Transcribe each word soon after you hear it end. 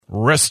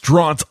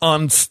Restaurant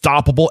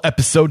Unstoppable,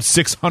 episode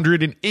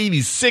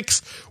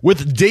 686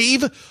 with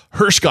Dave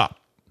Hirschkop.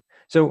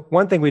 So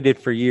one thing we did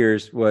for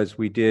years was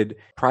we did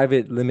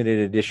private limited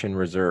edition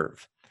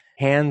reserve,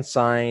 hand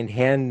signed,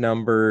 hand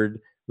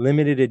numbered,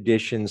 limited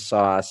edition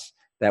sauce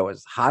that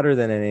was hotter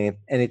than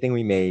anything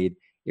we made.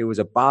 It was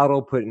a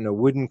bottle put in a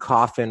wooden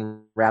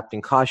coffin wrapped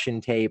in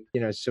caution tape,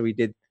 so we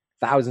did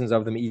thousands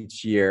of them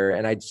each year,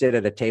 and I'd sit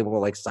at a table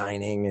like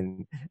signing.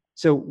 And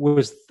so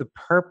was the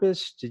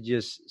purpose to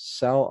just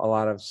sell a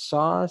lot of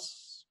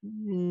sauce?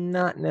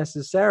 Not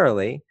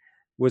necessarily.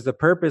 Was the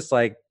purpose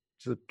like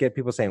to get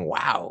people saying,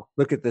 wow,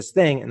 look at this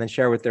thing, and then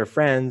share with their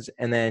friends,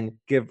 and then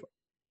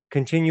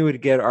continue to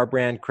get our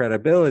brand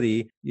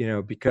credibility,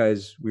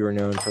 because we were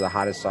known for the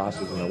hottest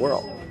sauces in the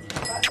world.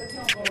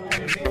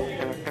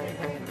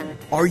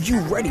 Are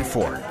you ready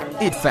for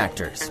it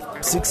factors,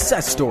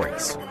 success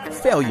stories,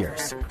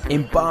 failures,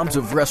 and bombs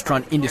of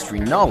restaurant industry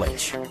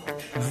knowledge?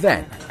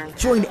 Then,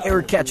 join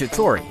Eric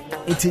Cacciatore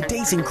and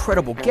today's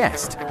incredible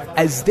guest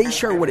as they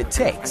share what it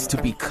takes to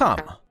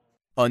become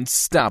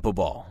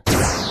unstoppable.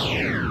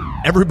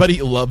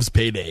 Everybody loves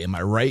payday, am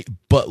I right?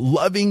 But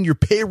loving your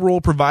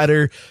payroll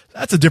provider,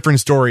 that's a different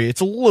story.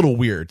 It's a little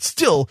weird.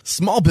 Still,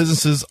 small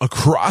businesses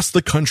across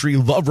the country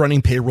love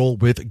running payroll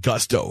with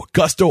Gusto.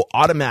 Gusto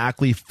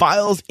automatically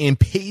files and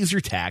pays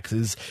your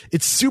taxes.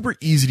 It's super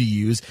easy to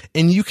use,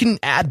 and you can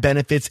add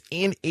benefits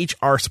and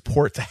HR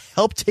support to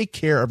help take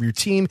care of your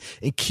team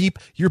and keep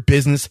your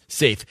business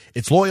safe.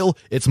 It's loyal,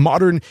 it's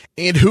modern,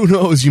 and who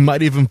knows, you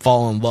might even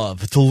fall in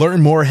love. To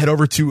learn more, head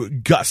over to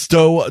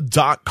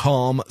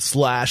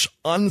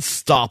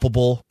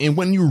gusto.com/unstoppable. And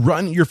when you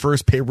run your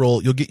first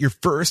payroll, you'll get your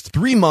first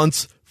 3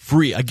 months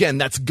free. Again,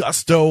 that's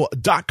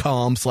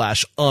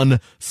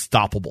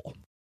gusto.com/unstoppable.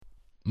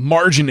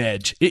 Margin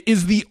Edge. It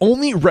is the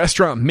only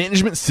restaurant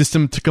management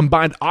system to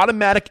combine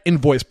automatic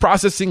invoice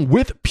processing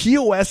with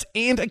POS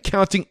and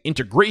accounting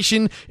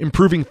integration,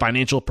 improving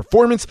financial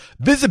performance,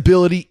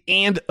 visibility,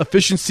 and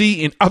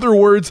efficiency. In other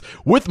words,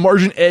 with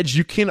Margin Edge,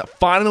 you can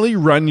finally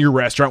run your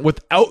restaurant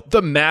without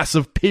the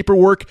massive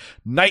paperwork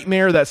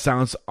nightmare. That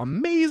sounds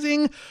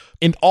amazing.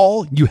 And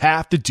all you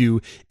have to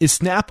do is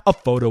snap a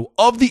photo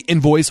of the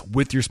invoice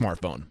with your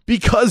smartphone.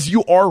 Because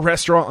you are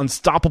Restaurant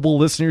Unstoppable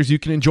listeners, you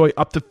can enjoy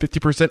up to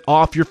 50%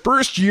 off your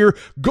first year.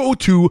 Go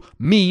to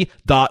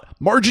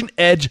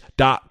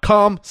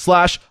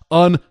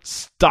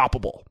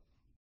me.marginedge.com/unstoppable.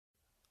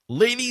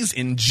 Ladies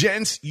and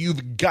gents,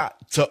 you've got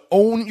to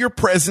own your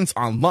presence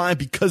online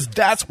because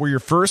that's where your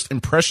first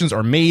impressions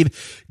are made.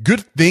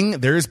 Good thing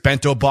there's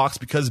Bento Box,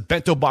 because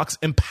Bento Box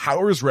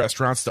empowers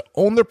restaurants to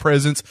own their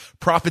presence,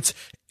 profits,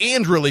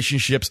 and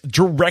relationships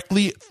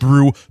directly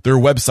through their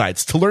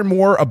websites. To learn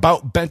more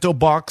about Bento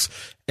Box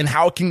and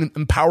how it can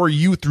empower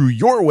you through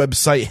your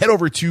website, head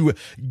over to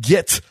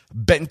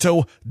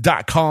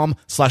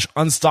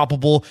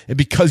getbento.com/unstoppable. And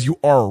because you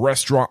are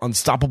Restaurant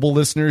Unstoppable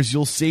listeners,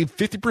 you'll save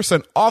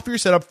 50% off your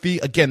setup fee.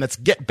 Again, that's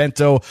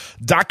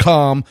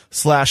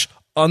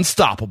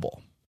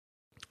getbento.com/unstoppable.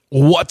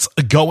 What's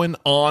going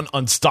on,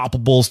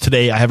 Unstoppables?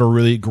 Today, I have a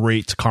really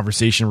great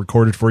conversation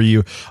recorded for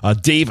you.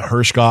 Dave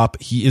Hirschkop,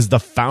 he is the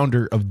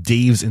founder of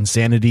Dave's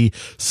Insanity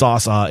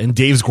Sauce and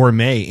Dave's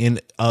Gourmet.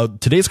 And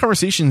today's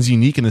conversation is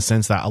unique in the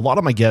sense that a lot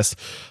of my guests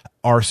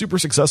are super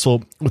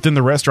successful within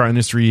the restaurant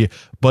industry,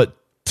 but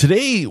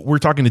today, we're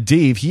talking to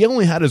Dave. He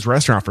only had his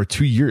restaurant for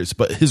 2 years,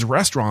 but his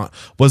restaurant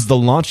was the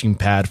launching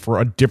pad for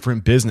a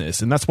different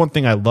business. And that's one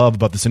thing I love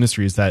about this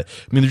industry is that,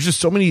 there's just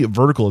so many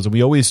verticals, and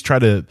we always try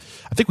to,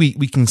 I think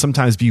we can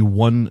sometimes be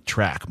one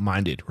track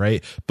minded,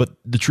 right? But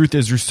the truth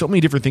is there's so many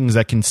different things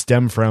that can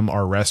stem from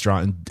our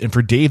restaurant. And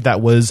for Dave,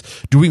 that was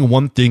doing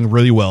one thing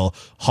really well,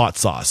 hot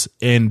sauce.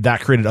 And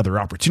that created other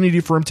opportunity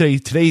for him today.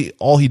 Today,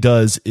 all he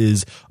does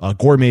is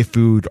gourmet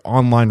food,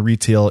 online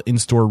retail,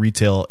 in-store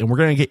retail. And we're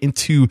going to get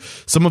into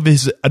some of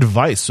his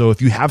advice. So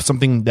if you have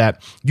something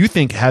that you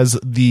think has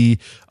the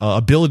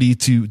ability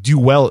to do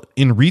well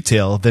in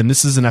retail, then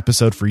this is an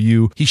episode for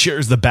you. He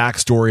shares the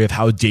backstory of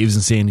how Dave's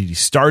Insanity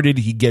started.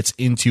 He gets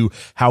into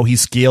how he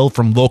scaled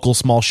from local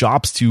small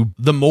shops to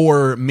the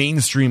more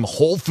mainstream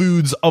Whole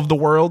Foods of the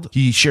world.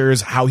 He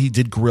shares how he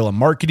did guerrilla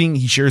marketing.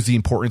 He shares the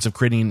importance of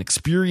creating an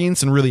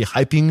experience and really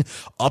hyping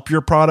up your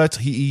product.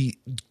 He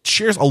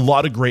shares a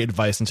lot of great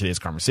advice in today's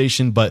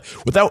conversation. But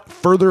without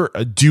further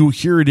ado,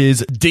 here it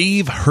is,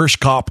 Dave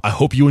Hirschkop. I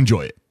hope you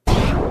enjoy it.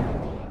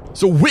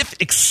 So with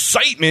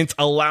excitement,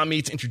 allow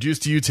me to introduce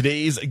to you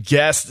today's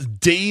guest,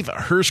 Dave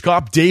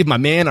Hirschkop. Dave, my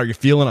man, are you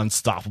feeling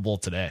unstoppable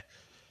today?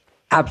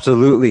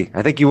 Absolutely.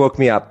 I think you woke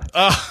me up.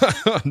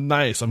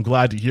 Nice. I'm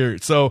glad to hear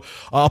it. So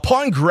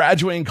upon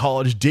graduating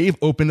college, Dave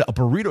opened a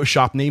burrito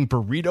shop named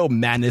Burrito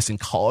Madness in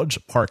College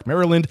Park,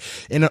 Maryland.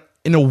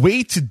 In a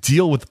way to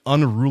deal with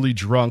unruly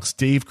drunks,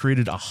 Dave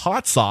created a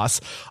hot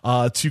sauce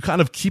to kind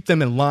of keep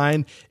them in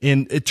line.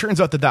 And it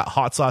turns out that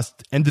hot sauce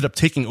ended up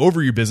taking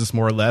over your business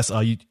more or less.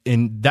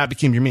 And that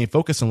became your main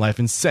focus in life.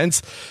 And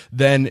since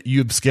then,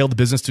 you've scaled the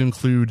business to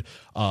include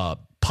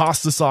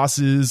pasta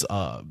sauces,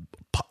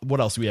 what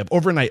else do we have?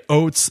 Overnight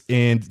oats.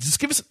 And just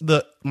give us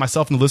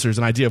myself and the listeners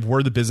an idea of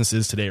where the business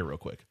is today real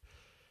quick.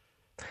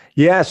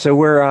 Yeah, so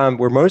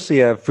we're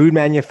mostly a food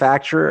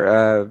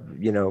manufacturer.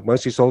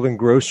 Mostly sold in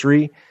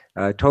grocery.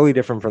 Totally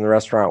different from the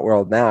restaurant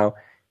world now.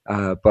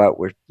 But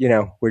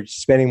we're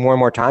spending more and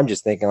more time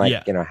just thinking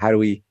like, Yeah. how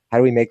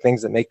do we make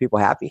things that make people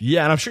happy?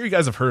 Yeah, and I'm sure you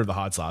guys have heard of the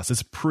hot sauce.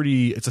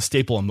 It's a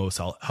staple in most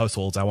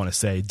households, I want to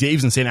say.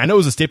 Dave's Insanity. I know it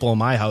was a staple in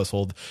my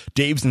household.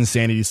 Dave's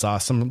Insanity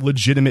sauce, some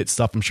legitimate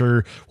stuff. I'm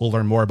sure we'll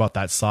learn more about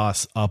that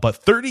sauce. But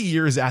 30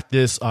 years at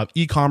this,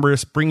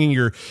 e-commerce, bringing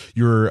your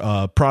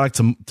product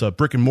to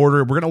brick and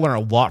mortar. We're going to learn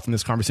a lot from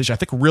this conversation. I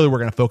think really we're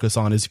going to focus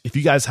on is if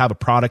you guys have a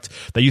product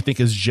that you think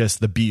is just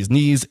the bee's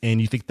knees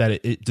and you think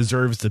that it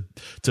deserves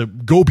to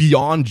go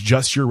beyond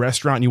just your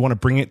restaurant and you want to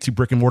bring it to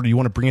brick and mortar, you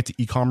want to bring it to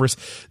e-commerce,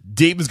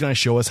 Dave is going to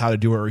show us how to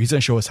do it, or he's going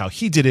to show us how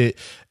he did it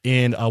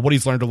and what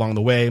he's learned along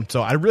the way.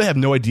 So I really have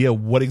no idea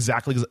what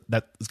exactly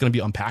that is going to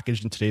be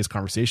unpackaged in today's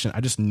conversation.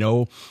 I just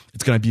know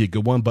it's going to be a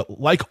good one.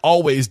 But like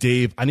always,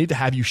 Dave, I need to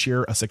have you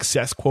share a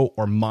success quote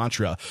or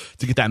mantra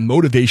to get that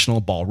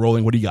motivational ball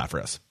rolling. What do you got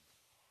for us?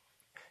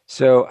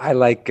 So I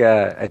like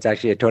it's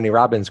actually a Tony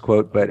Robbins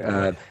quote,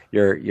 but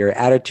your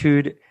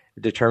attitude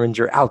determines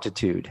your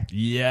altitude.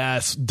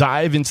 Yes,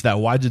 dive into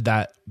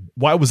that.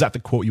 Why was that the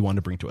quote you wanted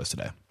to bring to us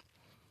today?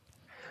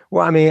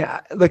 Well, I mean,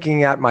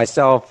 looking at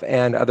myself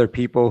and other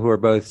people who are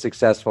both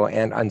successful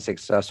and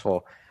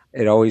unsuccessful,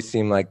 it always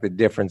seemed like the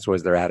difference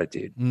was their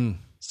attitude.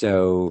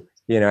 So,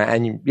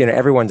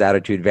 everyone's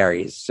attitude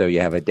varies. So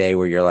you have a day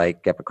where you're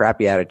like, have a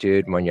crappy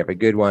attitude, and when you have a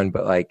good one.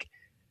 But like,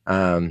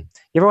 you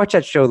ever watch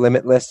that show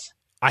Limitless?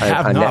 I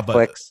have on not,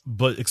 Netflix?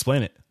 but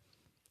explain it.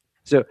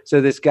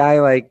 So this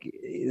guy's like,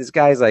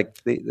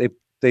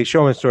 they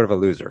show him as sort of a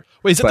loser.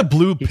 Wait, is that the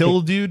blue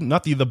pill dude?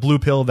 Not the blue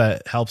pill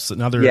that helps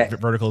in other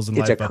verticals in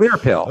life. It's a clear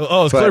pill.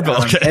 Oh, it's clear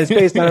pill. Okay. And it's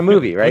based on a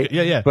movie, right?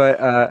 Okay, yeah.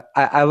 But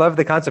I love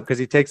the concept because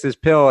he takes this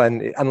pill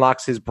and it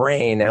unlocks his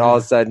brain, and all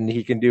of a sudden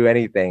he can do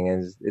anything,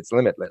 and it's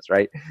limitless,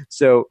 right?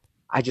 So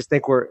I just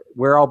think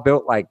we're all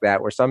built like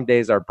that. Where some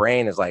days our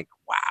brain is like,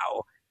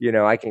 wow,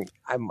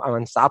 I'm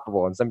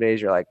unstoppable, and some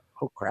days you're like,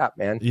 oh crap,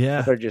 man.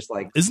 Yeah. They're just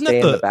like Isn't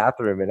stay that in the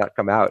bathroom and not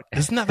come out.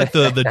 Isn't that like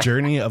the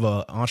journey of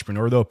an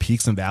entrepreneur though,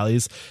 peaks and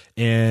valleys?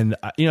 And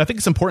I think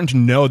it's important to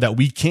know that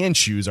we can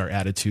choose our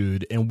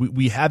attitude, and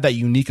we have that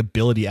unique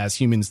ability as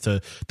humans to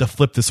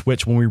flip the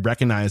switch when we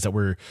recognize that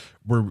we're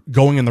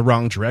going in the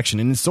wrong direction.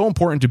 And it's so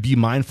important to be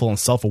mindful and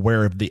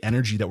self-aware of the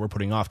energy that we're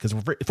putting off, because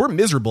if we're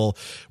miserable,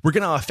 we're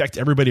going to affect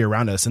everybody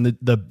around us. And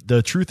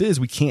the truth is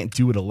we can't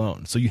do it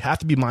alone. So you have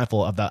to be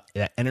mindful of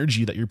that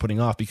energy that you're putting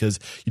off, because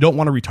you don't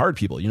want to retard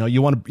people.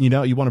 You want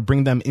to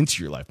bring them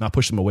into your life, not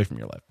push them away from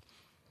your life.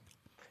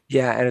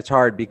 Yeah, and it's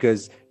hard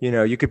because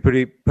you could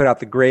put out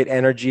the great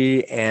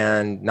energy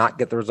and not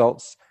get the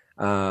results.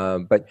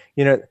 But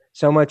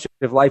so much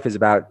of life is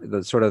about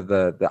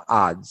the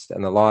odds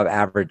and the law of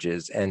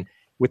averages. And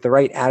with the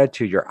right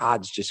attitude, your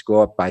odds just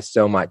go up by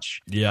so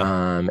much.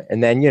 Yeah.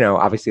 And then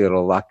obviously a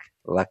little luck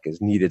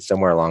is needed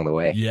somewhere along the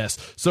way. Yes.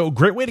 So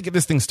great way to get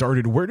this thing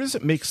started. Where does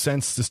it make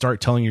sense to start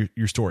telling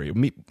your story?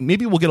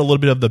 Maybe we'll get a little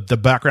bit of the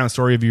background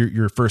story of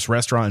your first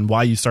restaurant and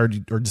why you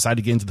started or decided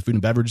to get into the food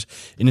and beverage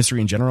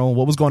industry in general.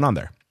 What was going on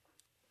there?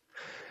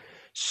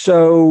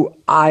 So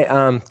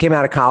I came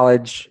out of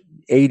college,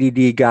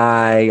 ADD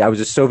guy. I was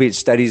a Soviet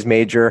studies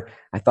major.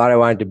 I thought I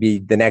wanted to be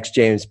the next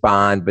James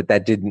Bond, but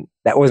that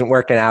wasn't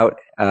working out.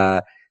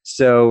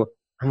 So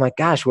I'm like,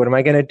 gosh, what am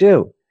I going to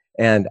do?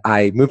 And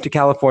I moved to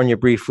California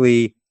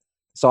briefly,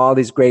 saw all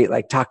these great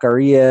like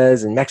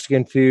taquerias and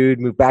Mexican food,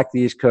 moved back to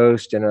the East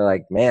Coast, and they're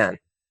like, man,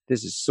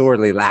 this is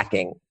sorely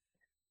lacking.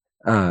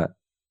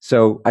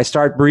 So I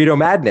start Burrito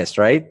Madness,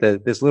 right?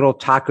 This little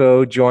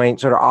taco joint,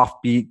 sort of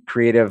offbeat,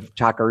 creative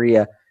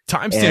taqueria.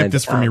 Timestamp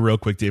this for me real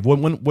quick, Dave. What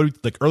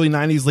like early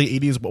 90s,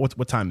 late 80s?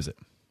 What time is it?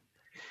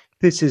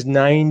 This is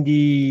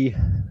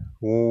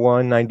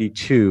 91,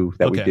 92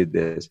 that we did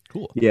this.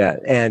 Cool. Yeah.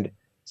 And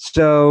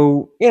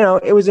so,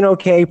 it was an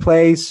okay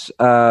place.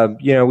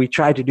 We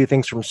tried to do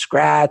things from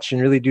scratch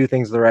and really do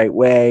things the right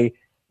way.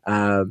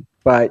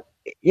 But,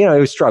 it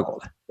was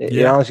struggled.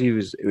 It honestly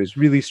it was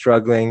really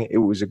struggling. It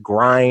was a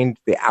grind.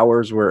 The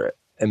hours were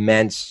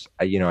immense.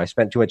 I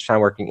spent too much time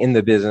working in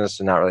the business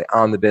and not really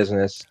on the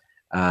business.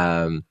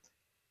 And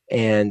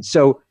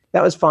so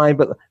that was fine.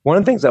 But one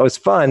of the things that was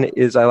fun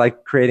is I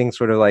like creating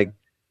sort of like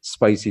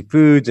spicy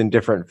foods and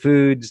different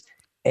foods.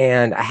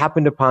 And I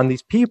happened upon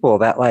these people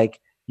that like,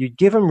 you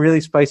give them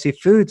really spicy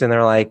foods and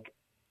they're like,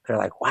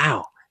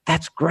 wow,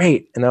 that's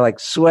great. And they're like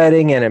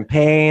sweating and in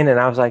pain. And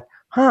I was like,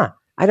 I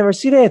never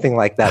seen anything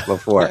like that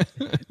before.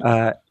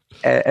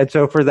 And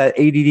so for that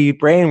ADD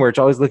brain where it's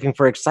always looking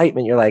for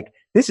excitement, you're like,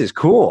 this is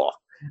cool.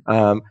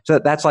 So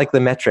that's like the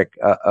metric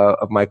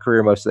of my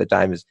career most of the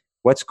time is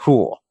what's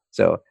cool.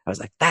 So I was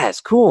like,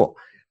 that's cool.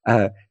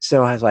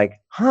 So I was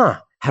like,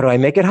 how do I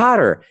make it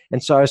hotter?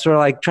 And so I was sort of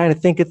like trying to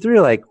think it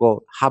through, like,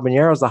 well,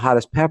 habanero is the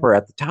hottest pepper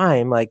at the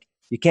time. Like,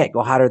 you can't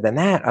go hotter than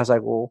that. I was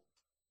like, well,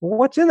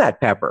 what's in that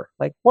pepper?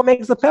 Like, what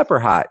makes the pepper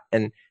hot?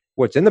 And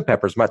what's in the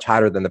pepper is much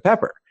hotter than the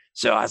pepper.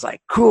 So I was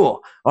like,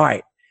 cool. All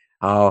right.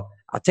 I'll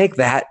take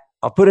that.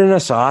 I'll put it in a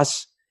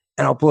sauce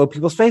and I'll blow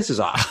people's faces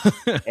off.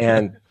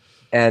 And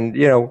And,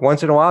 you know,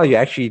 once in a while you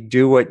actually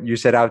do what you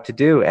set out to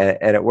do,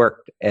 and it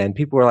worked. And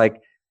people were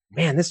like,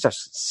 man, this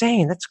stuff's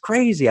insane. That's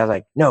crazy. I was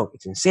like, no,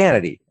 it's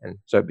insanity. And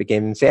so it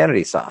became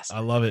Insanity Sauce.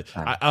 I love it.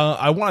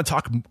 I want to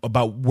talk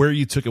about where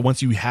you took it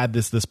once you had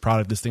this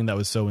product, this thing that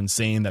was so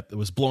insane that it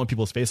was blowing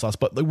people's face off.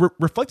 But like,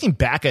 reflecting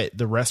back at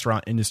the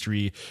restaurant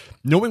industry,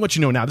 knowing what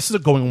you know now, this is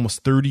going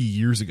almost 30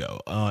 years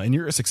ago. And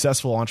you're a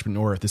successful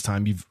entrepreneur at this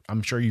time.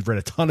 I'm sure you've read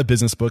a ton of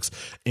business books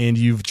and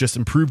you've just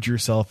improved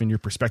yourself and your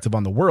perspective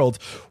on the world.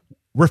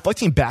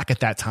 Reflecting back at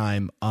that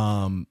time,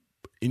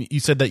 and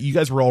you said that you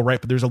guys were all right,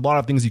 but there's a lot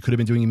of things you could have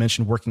been doing. You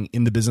mentioned working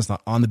in the business,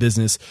 not on the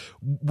business.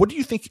 What do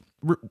you think,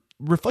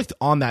 reflect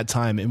on that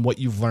time and what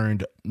you've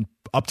learned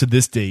up to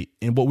this date,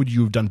 and what would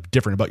you have done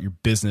different about your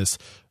business?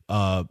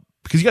 Because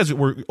you guys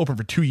were open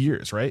for 2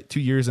 years, right? 2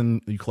 years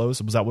and you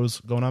closed. Was that what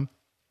was going on?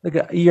 Like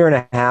a year and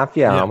a half.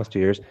 Yeah. Almost 2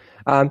 years.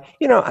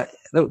 You know,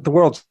 the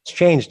world's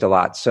changed a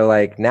lot. So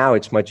like now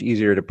it's much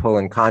easier to pull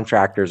in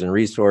contractors and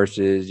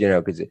resources, you know,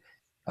 because,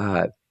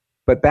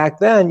 but back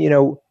then, you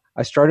know,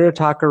 I started a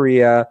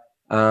taqueria.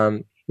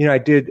 You know, I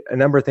did a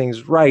number of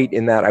things right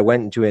in that I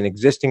went into an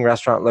existing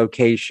restaurant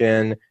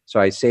location. So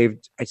I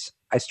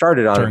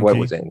started on Turnkey. What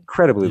was an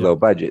incredibly low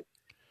budget.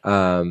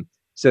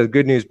 So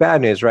good news,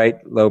 bad news, right?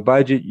 Low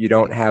budget. You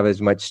don't have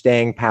as much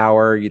staying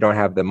power. You don't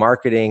have the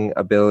marketing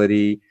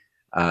ability.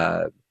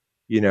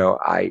 You know,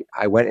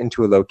 I went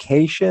into a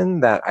location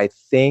that I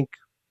think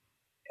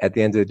at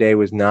the end of the day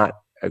was not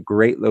a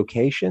great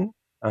location.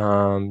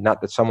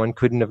 Not that someone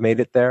couldn't have made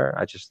it there.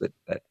 I just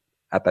that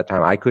at that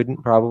time I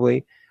couldn't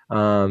probably.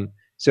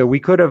 So we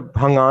could have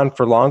hung on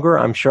for longer,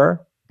 I'm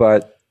sure,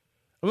 but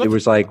it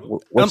was like,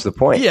 what's the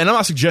point? Yeah, and I'm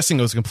not suggesting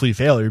it was a complete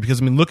failure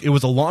because, I mean, look, it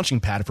was a launching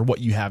pad for what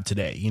you have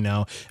today, you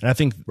know? And I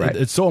think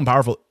it's so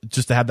powerful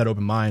just to have that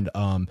open mind.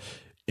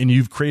 And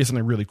you've created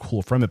something really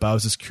cool from it. But I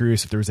was just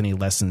curious if there was any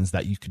lessons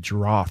that you could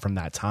draw from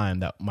that time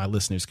that my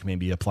listeners can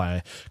maybe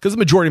apply. Because the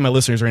majority of my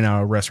listeners right now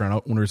are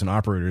restaurant owners and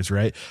operators,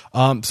 right?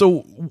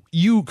 So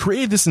you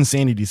created this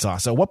Insanity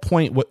Sauce. At what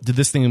point did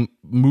this thing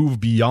move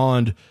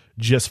beyond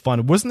just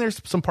fun? Wasn't there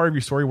some part of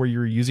your story where you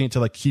were using it to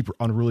like keep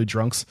unruly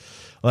drunks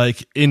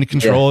like in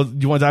control? Do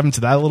you want to dive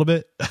into that a little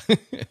bit?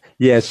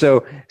 Yeah.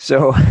 So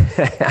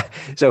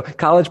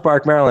College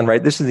Park, Maryland,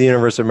 right? This is the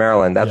University of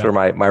Maryland. That's where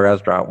my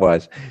restaurant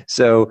was.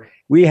 So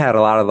we had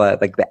a lot of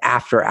the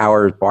after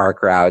hours bar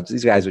crowds.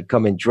 These guys would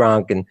come in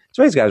drunk, and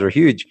some of these guys were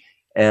huge,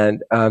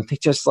 and they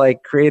just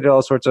like created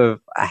all sorts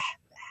of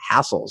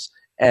hassles.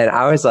 And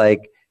I was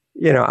like,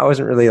 you know, I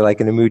wasn't really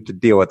like in the mood to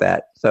deal with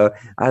that. So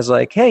I was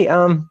like, hey,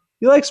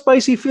 you like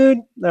spicy food?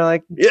 They're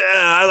like, yeah,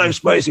 I like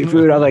spicy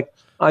food. I was like,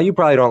 oh, you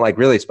probably don't like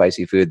really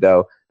spicy food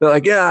though. They're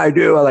like, yeah, I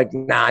do. I'm like,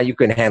 nah, you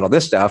couldn't handle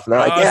this stuff. And they're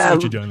like, yeah,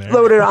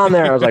 load it on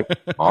there. I was like,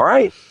 all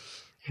right.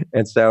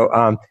 And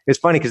so it's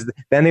funny because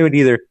then they would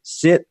either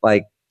sit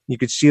like, you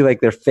could see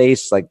like their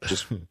face like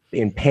just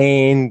in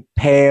pain,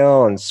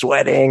 pale and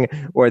sweating,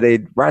 or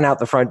they'd run out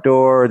the front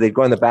door, or they'd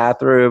go in the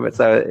bathroom. And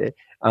so,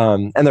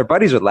 and their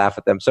buddies would laugh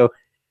at them. So,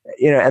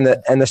 you know,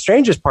 and the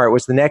strangest part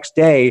was the next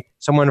day,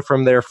 someone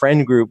from their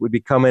friend group would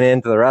be coming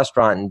into the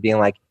restaurant and being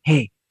like,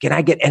 hey, can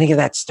I get any of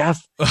that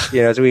stuff?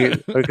 You know, so we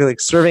were like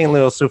serving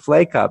little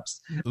souffle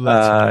cups.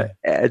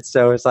 And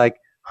so it's like,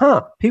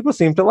 people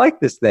seem to like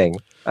this thing.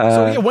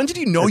 When did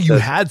you know you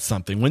had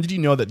something? When did you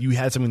know that you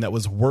had something that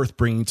was worth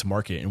bringing to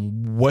market?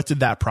 And what did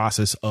that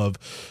process of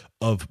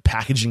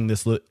packaging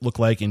this look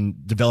like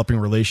and developing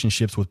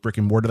relationships with brick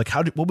and mortar? Like,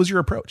 what was your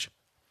approach?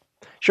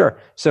 Sure.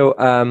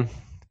 So,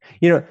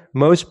 you know,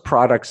 most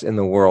products in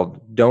the world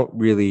don't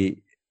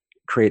really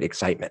create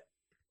excitement.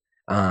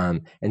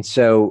 And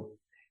so,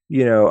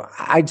 you know,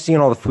 I'd seen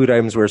all the food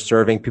items we're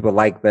serving. People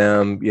like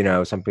them, you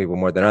know, some people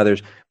more than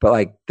others. But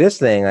like this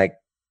thing, like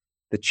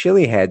the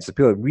chili heads, the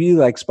people that really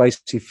like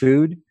spicy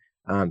food,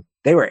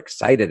 they were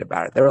excited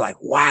about it. They were like,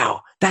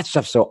 wow, that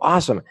stuff's so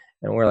awesome.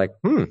 And we're like,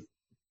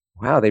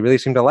 wow, they really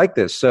seem to like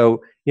this.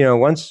 So, you know,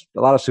 once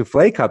a lot of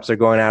souffle cups are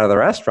going out of the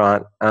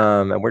restaurant,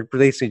 and we're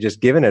basically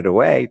just giving it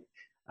away,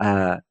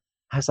 I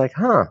was like,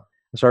 I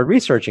started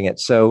researching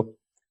it. So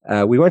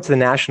we went to the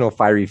National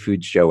Fiery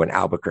Foods Show in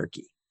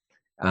Albuquerque.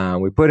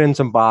 We put in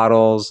some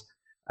bottles,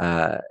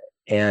 and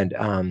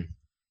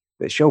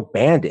the show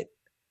banned it.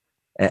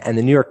 And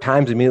the New York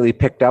Times immediately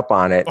picked up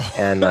on it,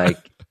 and like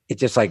it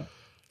just like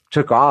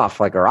took off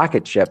like a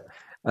rocket ship,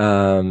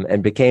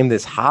 and became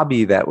this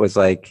hobby that was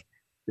like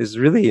this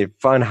really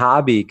fun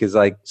hobby because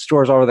like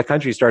stores all over the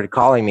country started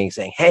calling me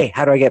saying, "Hey,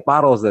 how do I get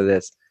bottles of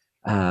this?"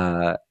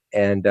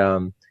 And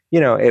you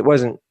know, it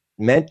wasn't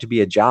meant to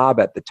be a job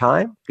at the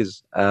time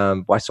because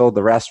I sold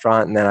the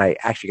restaurant and then I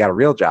actually got a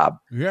real job.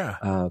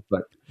 Yeah.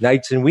 But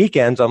nights and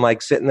weekends, I'm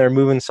like sitting there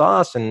moving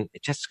sauce, and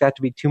it just got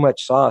to be too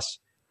much sauce.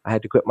 I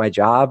had to quit my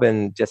job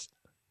and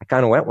I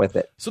kind of went with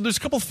it. So there's a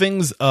couple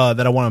things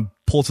that I want to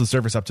pull to the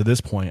surface up to this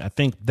point. I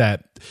think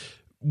that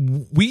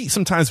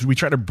sometimes we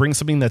try to bring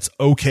something that's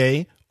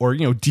okay or,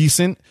 you know,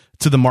 decent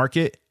to the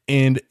market,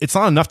 and it's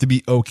not enough to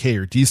be okay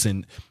or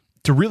decent.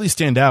 To really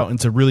stand out and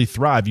to really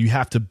thrive, you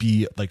have to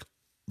be like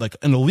like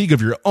in a league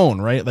of your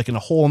own, right? Like in a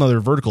whole another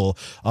vertical,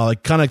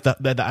 like kind of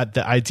like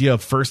the idea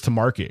of first to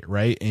market,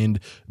 right? And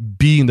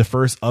being the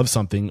first of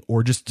something,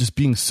 or just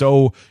being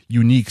so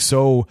unique,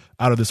 so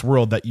out of this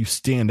world that you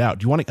stand out.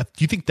 Do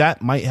you think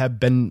that might have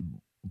been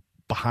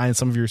behind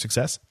some of your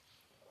success?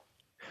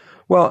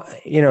 Well,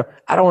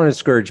 I don't want to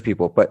discourage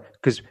people, but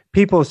because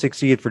people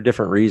succeed for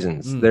different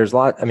reasons. There's a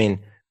lot,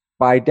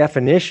 by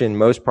definition,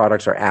 most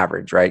products are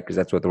average, right? Because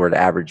that's what the word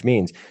average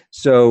means.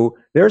 So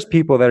there's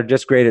people that are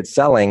just great at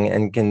selling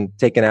and can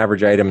take an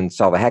average item and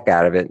sell the heck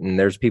out of it. And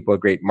there's people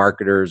great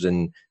marketers,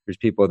 and there's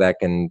people that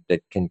can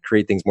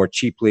create things more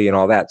cheaply and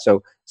all that.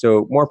 So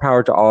more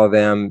power to all of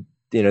them.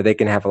 They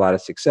can have a lot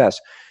of success.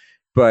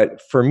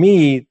 But for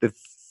me,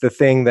 the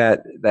thing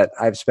that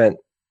I've spent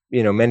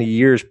many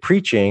years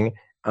preaching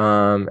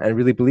and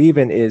really believe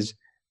in is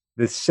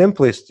the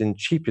simplest and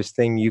cheapest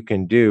thing you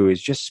can do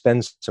is just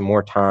spend some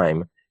more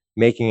time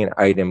making an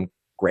item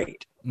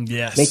great.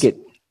 Yes. Make it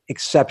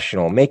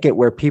exceptional. Make it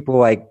where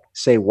people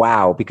say,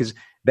 wow, because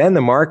then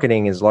the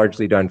marketing is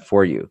largely done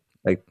for you.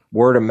 Like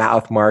word of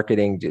mouth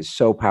marketing is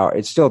so powerful.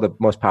 It's still the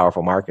most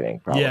powerful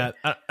marketing, probably. Yeah.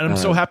 I'm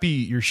so happy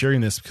you're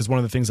sharing this, because one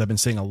of the things I've been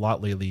saying a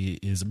lot lately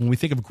is when we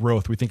think of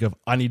growth, we think of,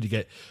 I need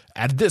to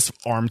add this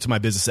arm to my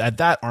business, add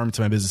that arm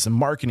to my business, and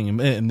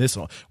marketing and this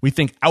one. We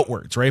think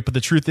outwards, right? But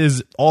the truth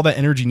is all that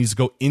energy needs to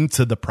go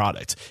into the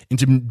product,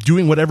 into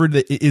doing whatever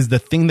is the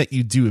thing that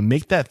you do, and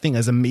make that thing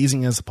as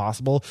amazing as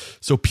possible.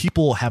 So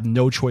people have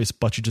no choice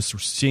but to just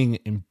sing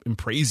and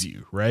praise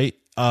you, right?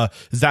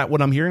 Is that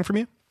what I'm hearing from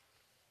you?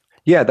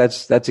 Yeah,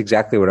 that's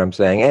exactly what I'm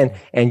saying.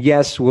 And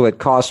yes, will it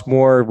cost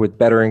more with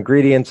better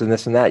ingredients and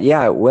this and that?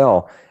 Yeah, it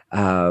will.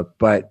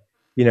 But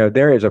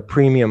there is a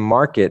premium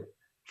market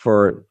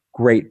for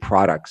great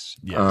products.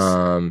 Yes.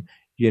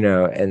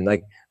 And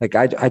like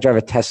I drive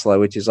a Tesla,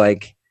 which is I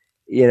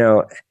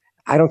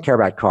don't care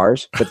about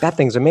cars, but that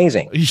thing's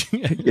amazing.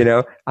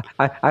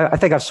 I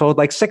think I've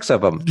sold 6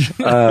 of them.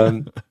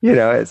 So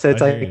it's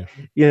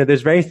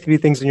there's very few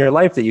things in your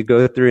life that you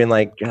go through and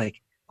you're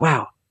like,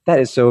 wow, that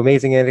is so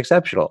amazing and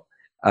exceptional.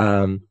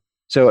 So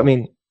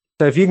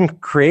if you can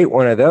create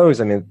one of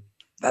those,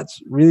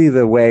 that's really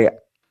the way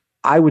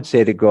I would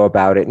say to go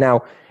about it.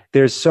 Now,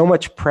 there's so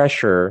much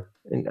pressure,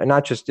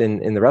 not just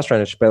in the restaurant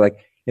industry, but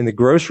in the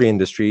grocery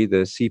industry, the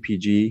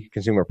CPG,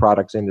 consumer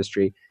products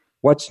industry.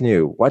 What's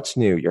new? What's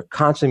new? You're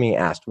constantly being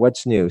asked,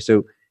 what's new?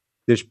 So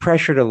there's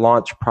pressure to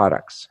launch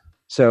products.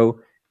 So,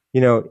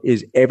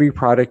 is every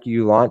product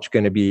you launch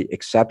going to be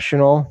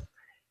exceptional?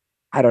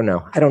 I don't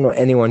know. I don't know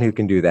anyone who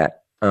can do that.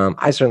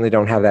 I certainly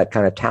don't have that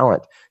kind of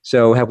talent.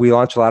 So have we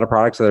launched a lot of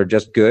products that are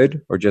just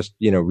good or just,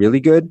 really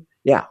good?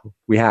 Yeah,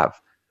 we have.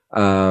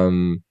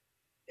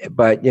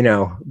 But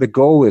the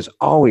goal is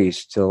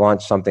always to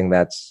launch something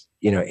that's,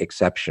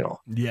 exceptional.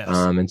 Yes.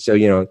 And so,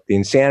 the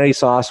Insanity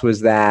sauce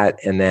was that.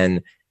 And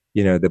then,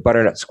 the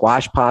butternut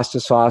squash pasta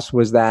sauce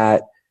was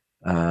that.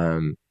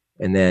 And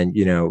then,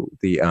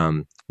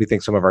 we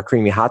think some of our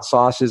creamy hot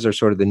sauces are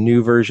sort of the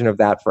new version of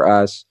that for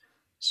us.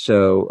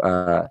 So,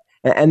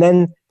 and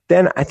then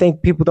I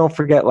think people don't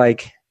forget,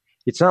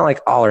 it's not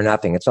all or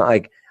nothing. It's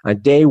not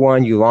on day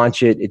one you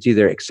launch it, it's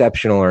either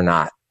exceptional or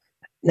not.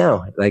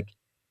 No,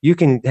 you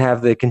can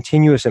have the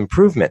continuous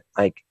improvement.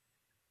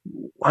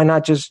 Why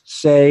not just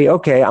say,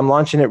 okay, I'm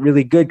launching it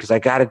really good because I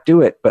got to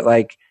do it, but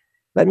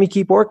let me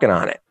keep working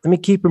on it. Let me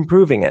keep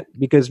improving it,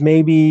 because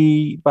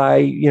maybe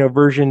by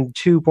version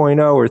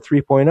 2.0 or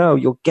 3.0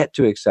 you'll get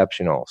to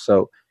exceptional.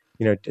 So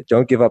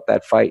don't give up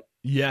that fight.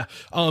 Yeah.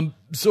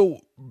 So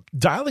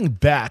dialing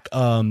back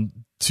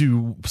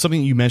to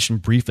something you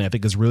mentioned briefly, I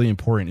think is really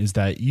important, is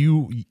that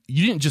you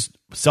didn't just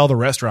sell the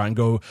restaurant and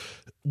go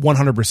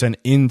 100%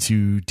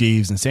 into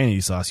Dave's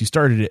Insanity Sauce. You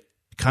started it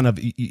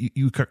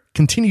you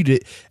continued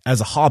it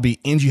as a hobby,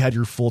 and you had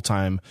your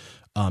full-time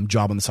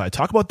job on the side.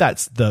 Talk about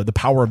that, the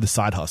power of the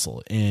side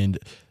hustle, and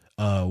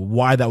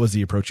why that was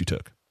the approach you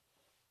took.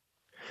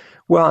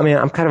 Well,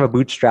 I'm kind of a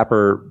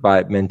bootstrapper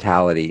by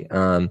mentality.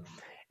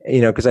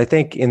 Because I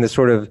think in the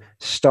sort of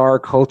star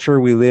culture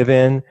we live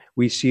in,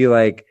 we see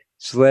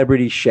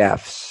celebrity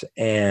chefs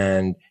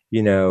and,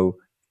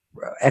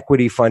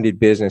 equity funded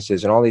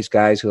businesses and all these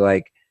guys who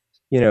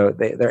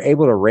they're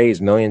able to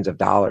raise millions of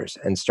dollars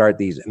and start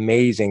these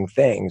amazing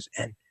things,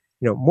 and,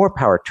 more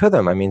power to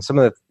them. Some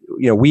of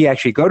the, we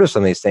actually go to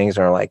some of these things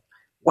and are like,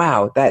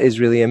 wow, that is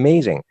really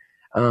amazing.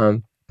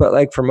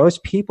 But for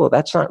most people,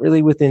 that's not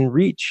really within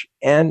reach.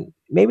 And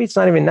maybe it's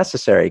not even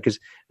necessary, because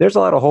there's a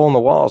lot of hole in the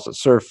walls that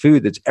serve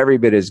food that's every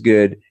bit as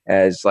good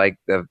as the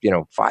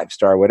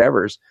 5-star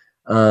whatevers.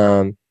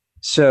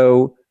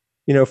 So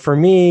for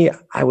me,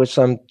 I was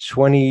some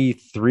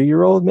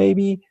 23-year-old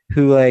maybe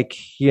who I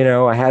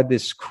had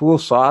this cool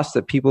sauce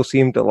that people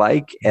seemed to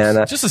like. And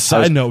just a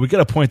side note, we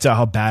got to point out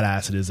how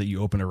badass it is that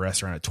you opened a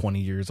restaurant at 20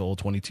 years old,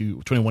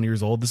 22, 21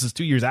 years old. This is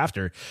 2 years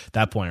after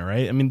that point,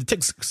 right? it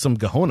takes some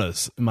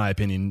cojones, in my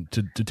opinion,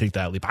 to take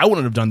that leap. I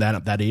wouldn't have done that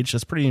at that age.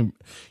 That's pretty,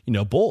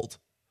 bold.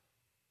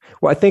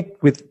 Well, I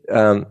think with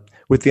the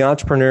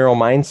entrepreneurial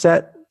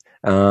mindset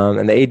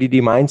and the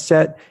ADD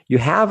mindset, you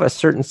have a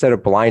certain set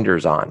of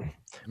blinders on.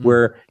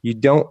 where you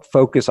don't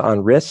focus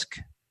on risk.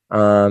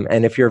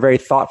 And if you're a very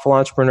thoughtful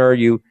entrepreneur,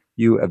 you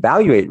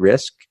evaluate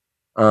risk,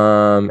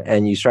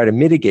 and you try to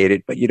mitigate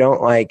it, but you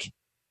don't like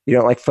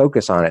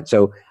focus on it.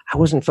 So I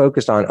wasn't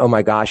focused on, oh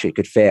my gosh, it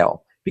could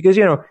fail, because,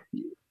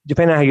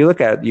 depending on how you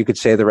look at it, you could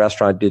say the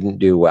restaurant didn't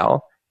do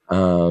well.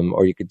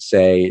 Or you could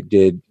say,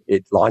 did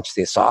it launch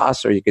the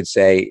sauce? Or you could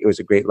say it was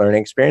a great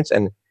learning experience.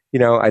 And,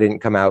 I didn't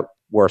come out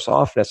worse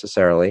off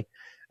necessarily.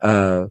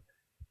 I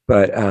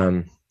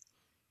lost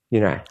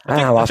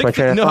my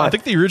train of thought. No, I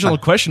think the original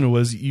question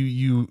was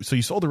you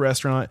sold the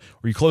restaurant,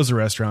 or you closed the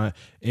restaurant,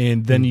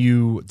 and then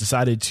you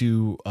decided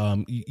to,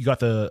 you got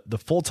the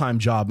full-time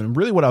job. And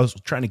really what I was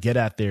trying to get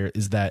at there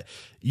is that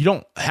you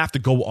don't have to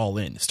go all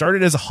in. Start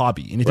it as a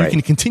hobby. And if you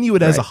can continue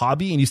it as a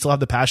hobby and you still have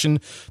the passion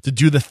to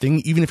do the thing,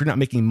 even if you're not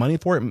making money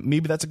for it,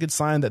 maybe that's a good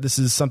sign that this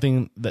is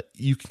something that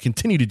you can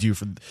continue to do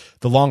for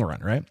the long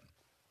run, right?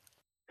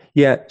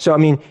 Yeah. So,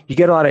 you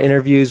get a lot of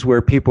interviews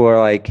where people are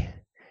like,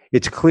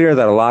 it's clear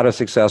that a lot of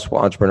successful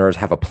entrepreneurs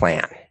have a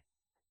plan.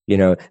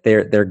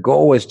 Their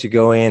goal is to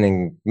go in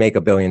and make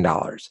 $1 billion.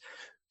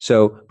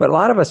 So, but a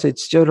lot of us,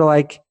 it's still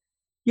like,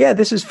 yeah,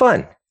 this is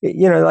fun.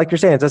 Like you're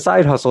saying, it's a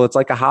side hustle. It's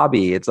like a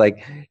hobby. It's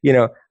like,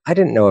 I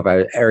didn't know if I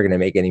was ever going to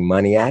make any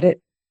money at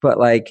it, but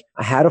like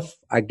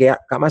I got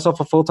myself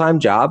a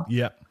full-time job.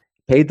 Yeah.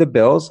 Paid the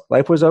bills.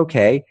 Life was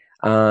okay.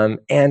 And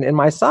in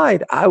my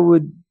side, I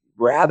would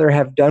rather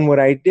have done what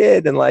I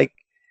did and like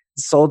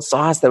sold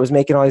sauce that was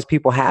making all these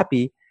people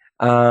happy.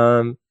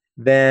 Then,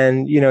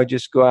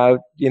 just go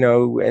out,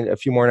 and a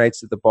few more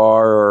nights at the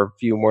bar or a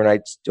few more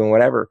nights doing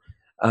whatever.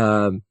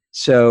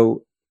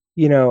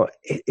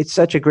 It's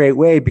such a great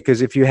way,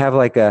 because if you have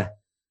like a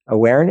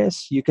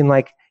awareness, you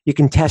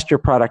can test your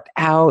product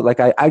out. Like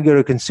I go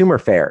to consumer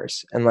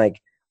fairs, and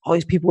like all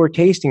these people were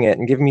tasting it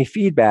and giving me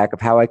feedback of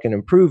how I can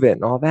improve it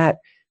and all that.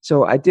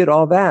 So I did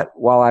all that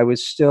while I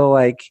was still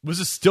like,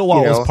 was it still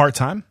while it was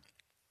part-time?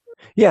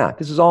 Yeah,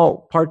 this is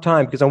all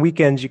part-time, because on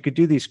weekends you could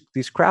do these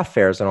craft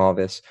fairs and all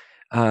this.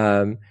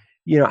 I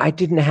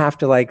didn't have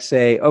to like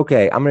say,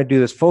 okay, I'm going to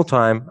do this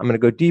full-time. I'm going to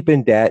go deep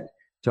in debt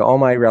to all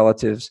my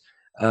relatives.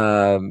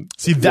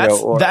 See,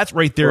 that's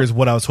right there is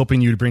what I was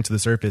hoping you to bring to the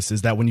surface,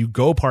 is that when you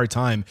go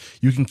part-time,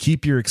 you can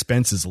keep your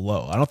expenses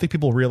low. I don't think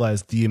people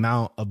realize the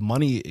amount of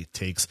money it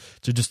takes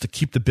to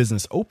keep the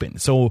business open.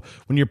 So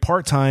when you're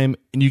part-time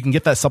and you can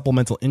get that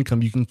supplemental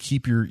income, you can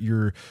keep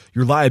your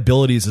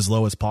liabilities as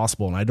low as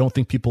possible. And I don't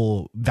think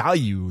people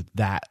value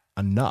that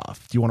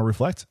enough. Do you want to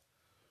reflect?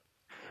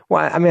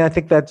 Well, I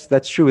think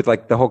that's true with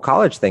like the whole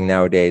college thing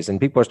nowadays, and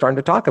people are starting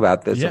to talk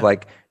about this of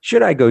like,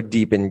 should I go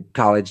deep in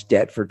college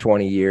debt for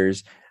 20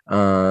 years?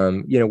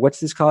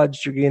 What's this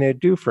college going to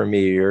do for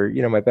me? Or,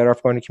 am I better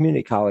off going to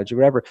community college or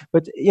whatever?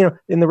 But,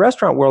 in the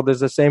restaurant world,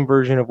 there's the same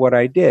version of what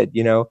I did.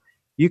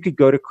 You could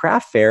go to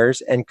craft fairs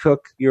and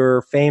cook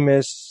your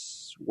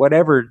famous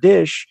whatever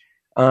dish,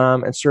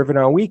 and serve it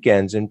on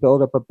weekends and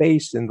build up a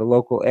base in the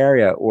local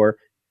area, or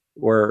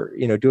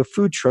do a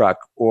food truck,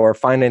 or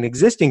find an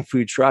existing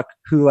food truck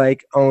who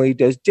like only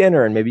does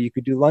dinner, and maybe you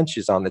could do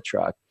lunches on the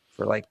truck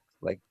for like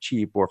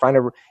cheap, or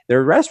there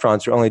are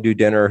restaurants who only do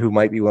dinner who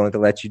might be willing to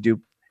let you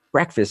do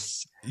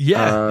breakfasts.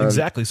 Yeah,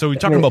 exactly. So we're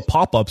talking about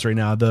pop-ups right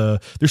now.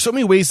 There's so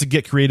many ways to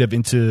get creative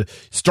and to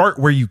start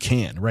where you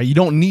can, right? You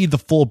don't need the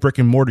full brick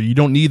and mortar. You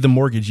don't need the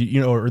mortgage,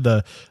 or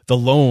the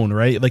loan,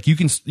 right? Like you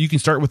can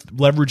start with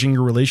leveraging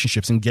your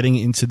relationships and getting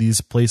into these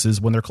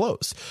places when they're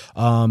closed.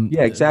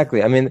 Yeah,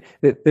 exactly.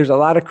 There's a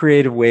lot of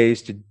creative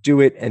ways to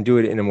do it, and do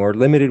it in a more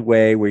limited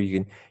way where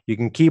you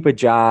can keep a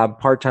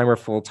job, part-time or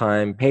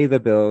full-time, pay the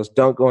bills,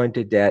 don't go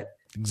into debt.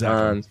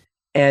 Exactly.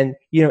 And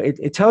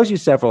it tells you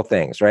several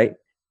things, right?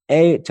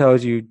 A, it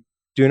tells you,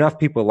 do enough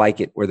people like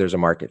it where there's a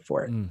market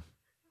for it?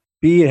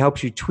 B, it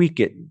helps you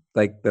tweak it,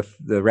 like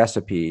the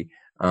recipe.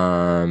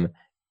 And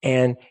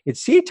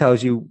C, it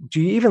tells you, do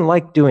you even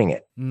like doing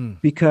it?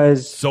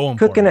 Because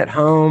cooking at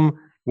home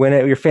when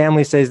your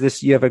family says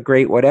this, you have a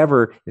great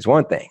whatever, is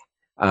one thing.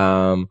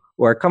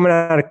 Or coming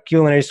out of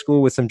culinary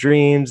school with some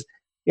dreams,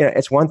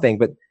 it's one thing.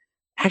 But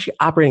actually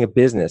operating a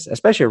business,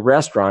 especially a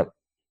restaurant,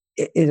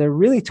 is a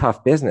really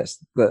tough business.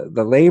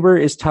 The labor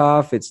is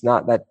tough. It's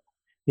not that,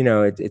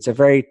 it's a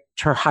very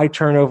high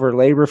turnover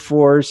labor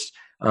force.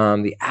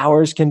 The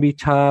hours can be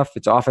tough.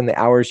 It's often the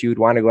hours you would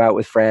want to go out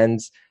with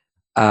friends,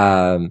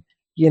 and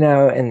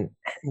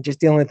just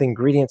dealing with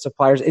ingredient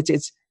suppliers.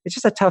 It's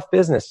just a tough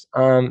business.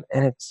 And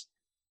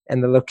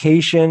the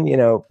location,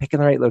 picking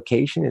the right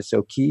location is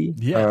so key.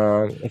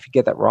 Yeah. If you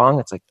get that wrong,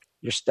 it's like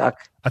you're stuck.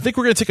 I think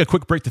we're going to take a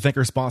quick break to thank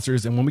our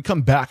sponsors. And when we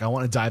come back, I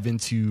want to dive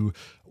into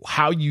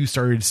how you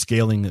started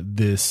scaling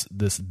this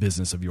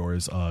business of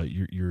yours.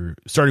 You're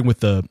starting with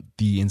the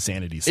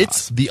insanity sauce.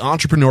 It's the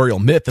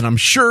entrepreneurial myth, and I'm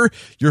sure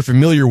you're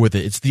familiar with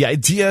it. It's the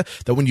idea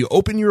that when you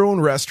open your own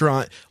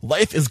restaurant,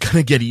 life is going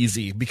to get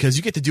easy because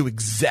you get to do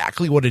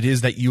exactly what it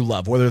is that you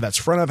love, whether that's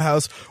front of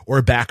house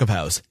or back of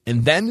house.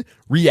 And then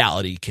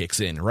reality kicks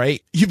in,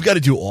 right? You've got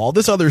to do all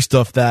this other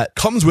stuff that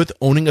comes with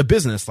owning a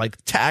business, like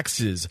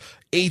taxes,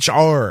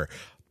 HR,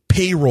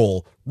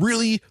 payroll,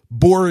 really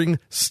boring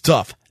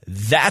stuff.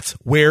 That's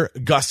where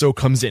Gusto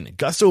comes in.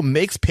 Gusto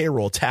makes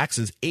payroll,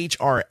 taxes,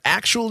 HR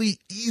actually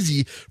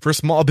easy for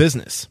small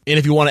business. And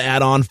if you want to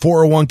add on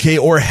 401k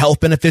or health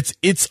benefits,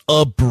 it's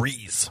a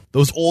breeze.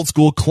 Those old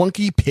school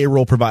clunky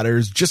payroll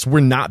providers just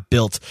were not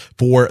built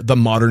for the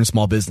modern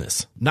small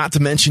business. Not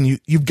to mention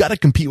you've got to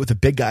compete with the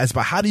big guys,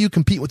 but how do you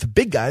compete with the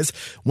big guys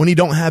when you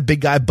don't have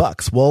big guy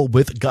bucks? Well,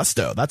 with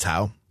Gusto, that's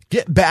how.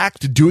 Get back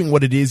to doing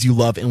what it is you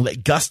love and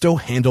let Gusto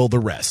handle the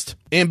rest.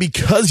 And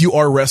because you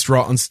are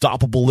Restaurant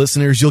Unstoppable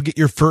listeners, you'll get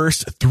your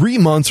first 3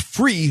 months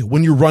free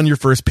when you run your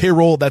first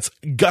payroll. That's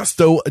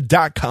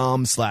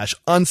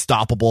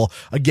gusto.com/unstoppable.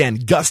 Again,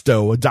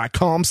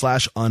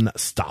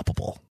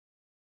 gusto.com/unstoppable.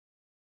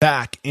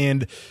 Back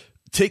and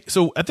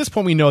so at this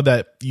point, we know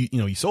that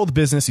you sold the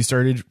business, you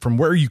started from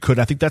where you could.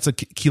 I think that's a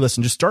key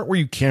lesson. Just start where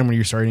you can when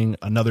you're starting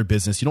another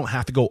business. You don't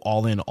have to go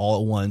all in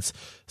all at once,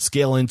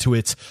 scale into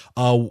it.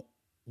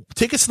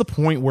 Take us to the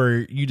point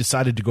where you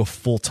decided to go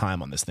full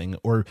time on this thing,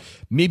 or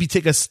maybe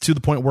take us to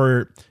the point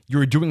where you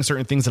were doing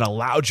certain things that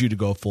allowed you to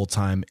go full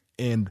time.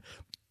 And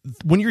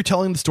when you're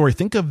telling the story,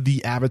 think of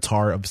the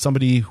avatar of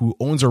somebody who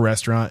owns a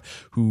restaurant,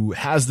 who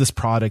has this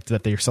product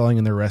that they're selling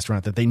in their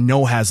restaurant that they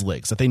know has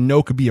legs, that they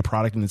know could be a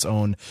product in its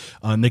own,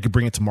 and they could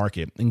bring it to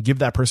market, and give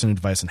that person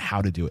advice on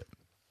how to do it.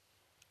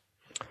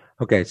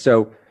 Okay,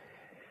 so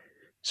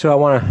I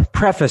want to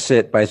preface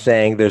it by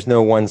saying there's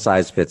no one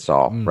size fits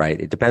all, right?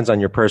 It depends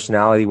on your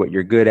personality, what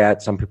you're good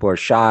at. Some people are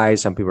shy,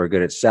 some people are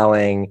good at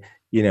selling,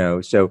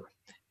 so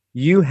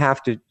you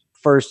have to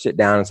first sit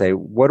down and say,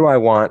 what do I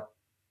want?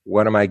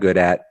 What am I good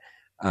at?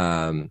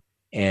 And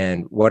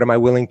what am I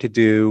willing to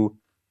do?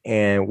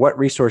 And what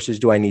resources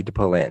do I need to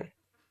pull in?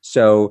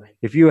 So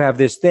if you have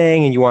this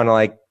thing and you want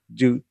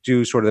to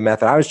do sort of the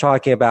method I was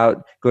talking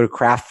about, go to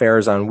craft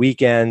fairs on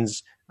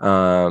weekends,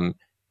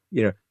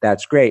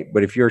 that's great.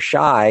 But if you're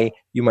shy,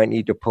 you might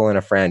need to pull in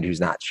a friend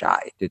who's not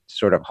shy to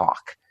sort of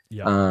hawk.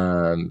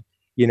 Yeah.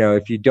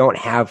 If you don't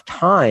have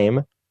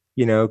time,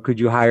 could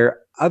you hire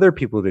other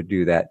people to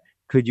do that?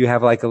 Could you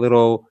have like a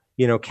little,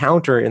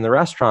 counter in the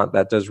restaurant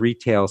that does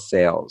retail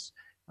sales?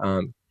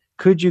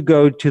 Could you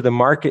go to the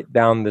market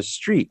down the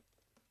street,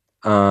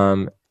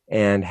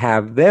 and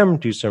have them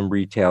do some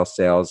retail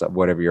sales of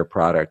whatever your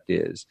product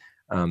is?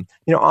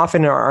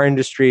 Often in our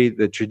industry,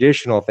 the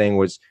traditional thing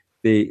was,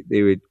 they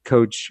would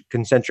coach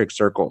concentric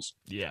circles.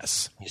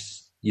 Yes.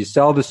 You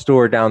sell the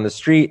store down the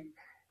street,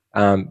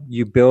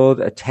 you build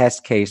a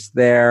test case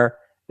there,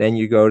 then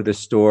you go to the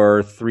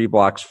store 3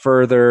 blocks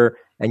further,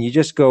 and you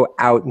just go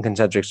out in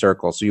concentric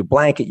circles. So you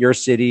blanket your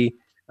city,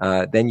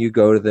 then you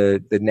go to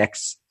the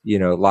next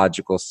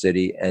logical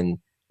city, and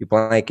you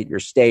blanket your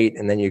state,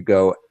 and then you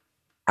go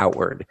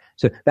outward.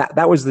 So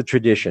that was the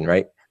tradition,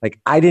 right? Like,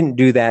 I didn't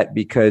do that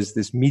because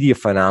this media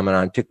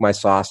phenomenon took my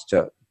sauce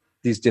to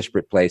these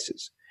disparate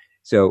places.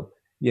 So,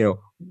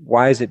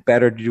 why is it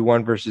better to do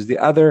one versus the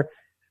other?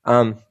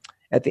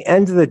 At the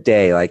end of the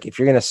day, like, if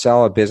you're going to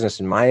sell a business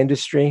in my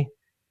industry,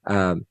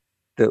 one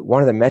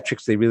of the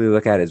metrics they really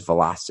look at is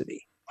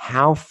velocity.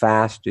 How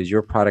fast does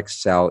your product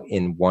sell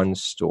in one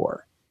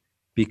store?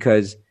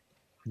 Because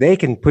they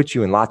can put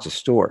you in lots of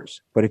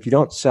stores, but if you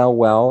don't sell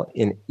well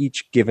in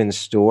each given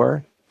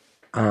store,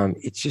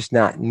 it's just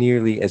not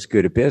nearly as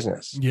good a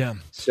business. Yeah.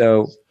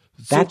 So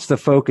that's the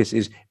focus,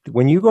 is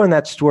when you go in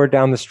that store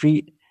down the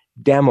street,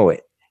 demo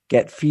it,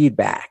 get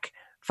feedback,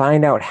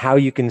 find out how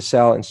you can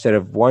sell, instead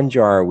of 1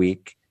 jar a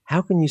week,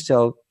 how can you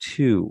sell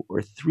 2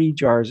 or 3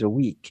 jars a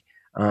week?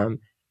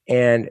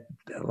 And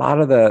a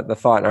lot of the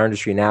thought in our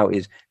industry now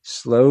is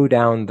slow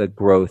down the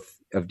growth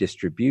of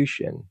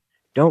distribution.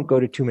 Don't go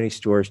to too many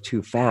stores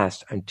too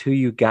fast until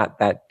you got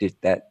that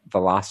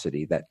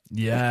velocity, that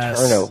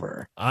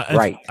turnover.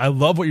 Right. I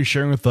love what you're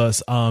sharing with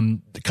us.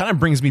 It kind of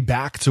brings me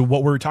back to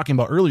what we were talking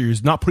about earlier,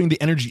 is not putting the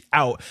energy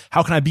out.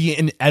 How can I be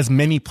in as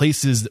many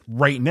places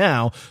right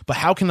now, but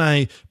how can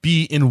I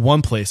be in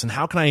one place? And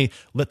how can I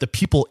let the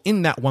people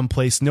in that one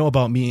place know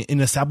about me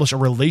and establish a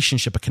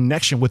relationship, a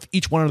connection with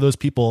each one of those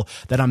people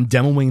that I'm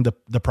demoing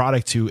the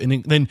product to,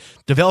 and then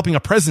developing a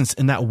presence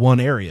in that one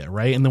area,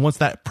 right? And then once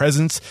that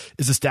presence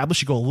is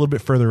established, you go a little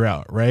bit further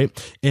out,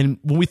 right? And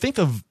when we think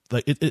of,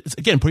 like, it's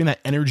again putting that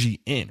energy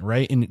in,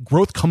 right? And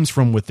growth comes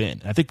from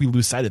within. I think we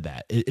lose sight of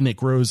that, and it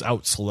grows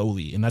out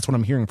slowly. And that's what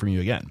I'm hearing from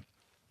you again.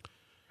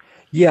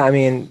 Yeah, I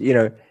mean,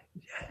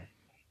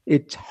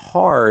 it's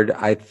hard,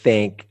 I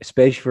think,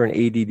 especially for an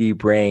ADD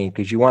brain,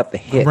 because you want the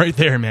hit. I'm right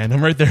there, man.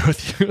 I'm right there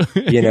with you.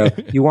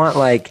 You want,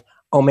 like,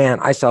 oh man,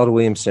 I sell to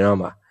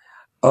Williams-Sonoma.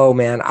 Oh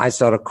man, I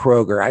sell to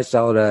Kroger. I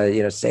sell to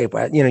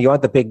Safeway. You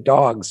want the big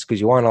dogs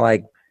because you want to,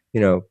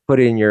 put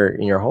it in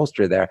your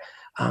holster there.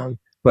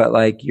 But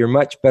like, you're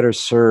much better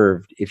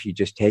served if you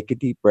just take a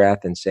deep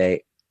breath and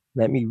say,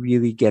 let me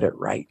really get it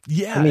right.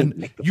 Yeah. I mean,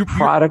 make the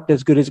product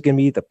as good as it can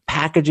be. The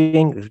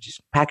packaging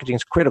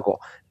is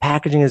critical.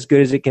 Packaging as good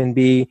as it can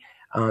be.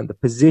 The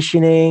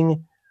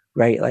positioning,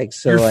 right? Like,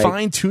 so you're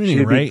fine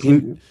tuning, right?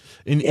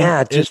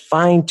 Just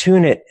fine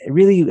tune it.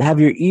 Really have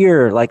your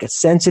ear, like a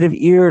sensitive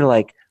ear.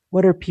 Like,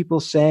 what are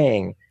people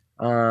saying?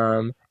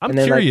 I'm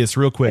curious,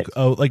 real quick.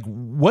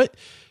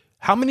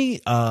 How many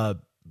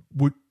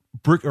would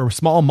brick or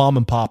small mom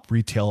and pop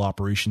retail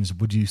operations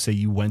would you say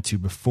you went to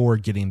before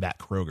getting that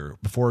Kroger,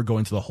 before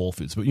going to the Whole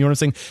Foods? But you know what I'm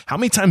saying? How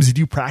many times did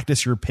you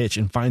practice your pitch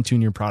and fine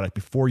tune your product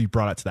before you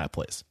brought it to that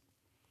place?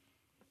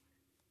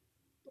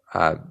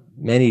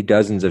 Many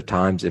dozens of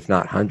times, if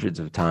not hundreds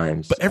of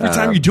times. But every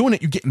time you're doing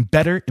it, you're getting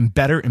better and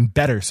better and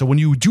better. So when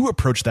you do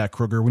approach that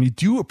Kroger, when you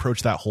do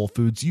approach that Whole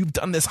Foods, you've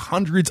done this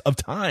hundreds of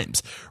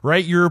times,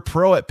 right? You're a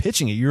pro at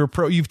pitching it. You're a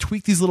pro. You've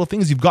tweaked these little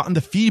things. You've gotten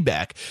the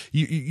feedback.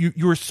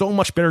 You're so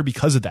much better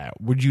because of that.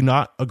 Would you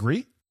not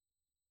agree?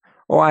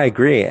 Oh, I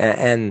agree.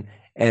 And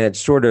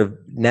it's sort of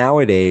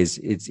nowadays,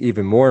 it's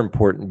even more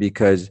important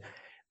because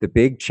the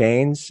big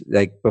chains,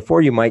 like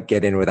before you might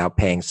get in without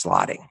paying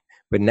slotting,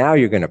 but now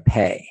you're going to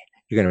pay.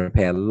 You're going to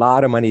pay a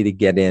lot of money to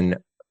get in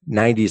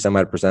 90 some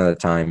odd percent of the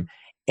time.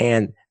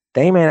 And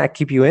they may not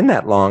keep you in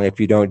that long if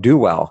you don't do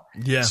well.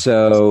 Yeah.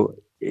 So,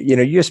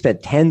 you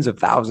spent tens of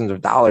thousands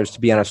of dollars to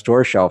be on a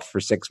store shelf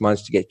for 6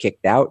 months to get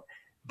kicked out.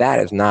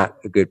 That is not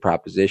a good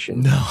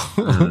proposition.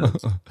 No.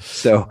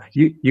 So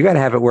you got to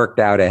have it worked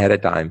out ahead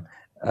of time.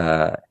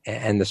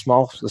 And the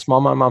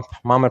small mom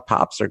and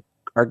pops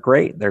are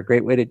great. They're a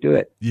great way to do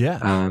it.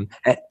 Yeah.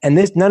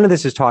 And none of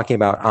this is talking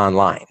about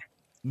online.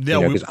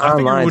 Yeah, because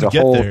online is a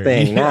whole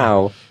thing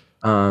now,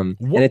 and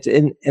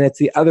it's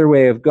the other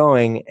way of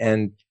going,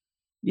 and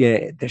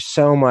there's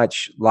so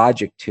much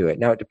logic to it.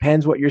 Now it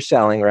depends what you're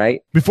selling,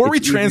 right? Before we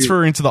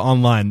transfer into the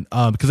online,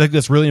 because I think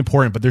that's really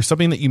important, but there's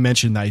something that you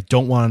mentioned that I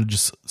don't want to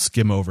just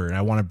skim over, and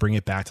I want to bring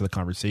it back to the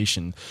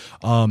conversation.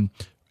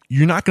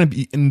 You're not going to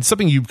be, and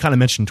something you kind of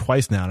mentioned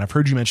twice now, and I've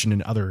heard you mention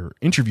in other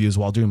interviews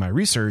while doing my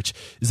research,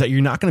 is that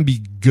you're not going to be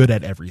good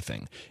at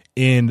everything.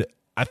 And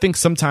I think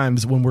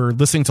sometimes when we're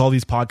listening to all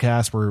these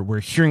podcasts, we're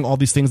hearing all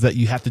these things that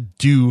you have to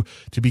do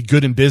to be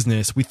good in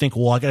business. We think,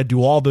 well, I got to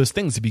do all those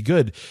things to be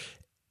good.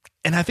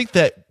 And I think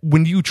that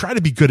when you try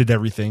to be good at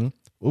everything,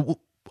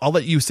 I'll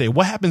let you say,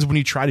 what happens when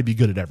you try to be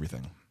good at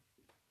everything?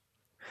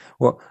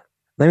 Well,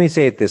 let me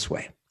say it this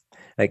way.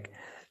 Like,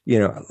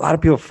 a lot of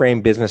people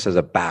frame business as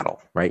a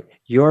battle, right?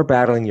 You're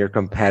battling your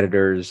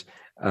competitors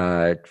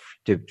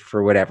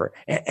for whatever.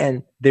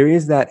 And there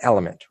is that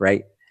element,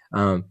 right?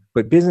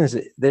 But business,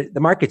 the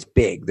market's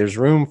big. There's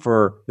room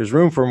for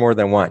more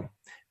than one.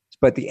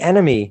 But the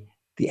enemy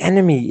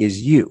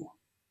is you.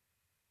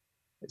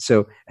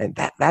 So, and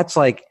that's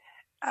like,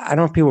 I don't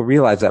know if people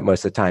realize that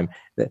most of the time.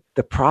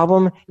 The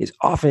problem is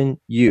often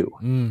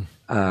you.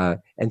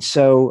 And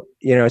so,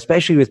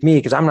 especially with me,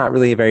 because I'm not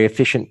really a very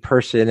efficient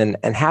person,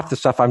 and half the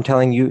stuff I'm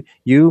telling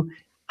you,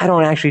 I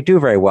don't actually do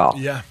very well.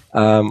 Yeah.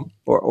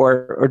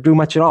 Or do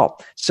much at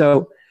all.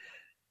 So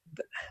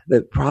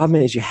the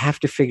problem is you have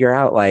to figure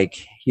out,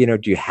 like, do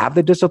you have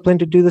the discipline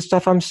to do the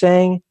stuff I'm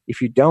saying?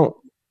 If you don't,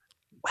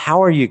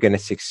 how are you going to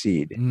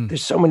succeed?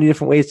 There's so many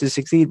different ways to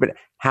succeed, but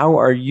how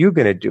are you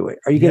going to do it?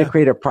 Are you going to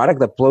create a product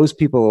that blows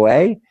people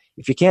away?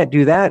 If you can't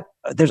do that,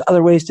 there's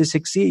other ways to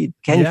succeed.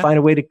 Can you find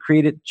a way to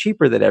create it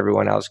cheaper than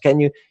everyone else?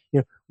 Can you,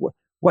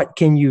 what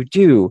can you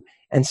do?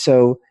 And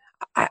so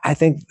I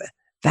think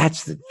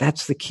that's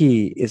the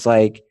key, is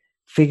like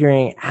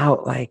figuring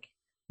out, like,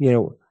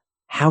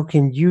 how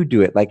can you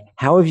do it? Like,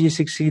 how have you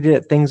succeeded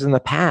at things in the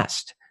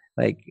past?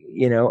 Like,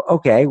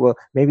 okay, well,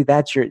 maybe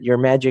that's your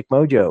magic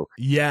mojo.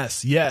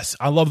 Yes.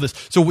 I love this.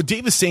 So what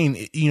Dave is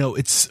saying,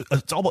 it's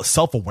all about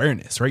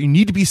self-awareness, right? You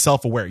need to be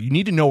self-aware. You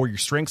need to know where your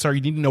strengths are. You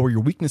need to know where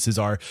your weaknesses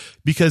are,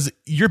 because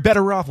you're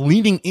better off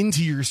leaning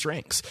into your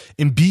strengths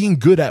and being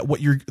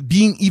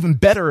even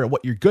better at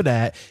what you're good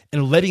at,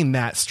 and letting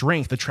that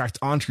strength attract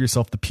onto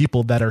yourself the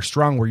people that are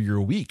strong where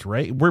you're weak,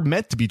 right? We're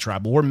meant to be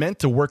tribal. We're meant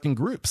to work in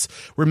groups.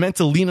 We're meant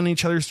to lean on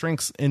each other's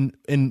strengths and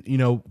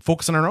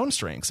focus on our own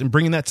strengths and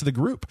bringing that to the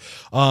group.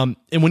 And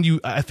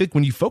I think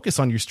when you focus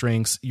on your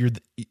strengths, and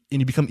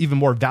you become even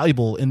more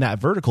valuable in that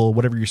vertical,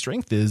 whatever your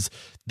strength is,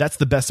 that's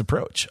the best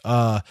approach.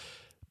 Do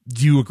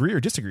you agree or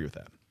disagree with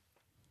that?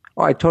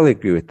 Oh, I totally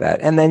agree with that.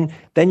 And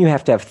then you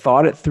have to have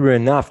thought it through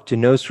enough to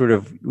know sort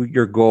of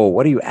your goal.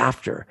 What are you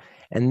after?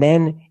 And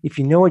then if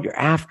you know what you're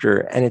after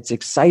and it's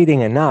exciting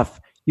enough,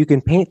 you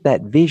can paint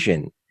that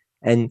vision.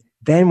 And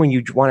then when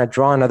you want to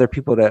draw on other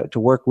people to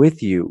work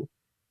with you,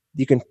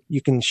 you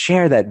can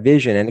share that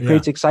vision, and it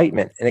creates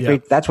excitement,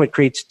 and that's what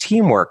creates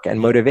teamwork and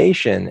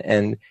motivation.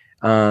 And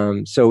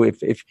so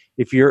if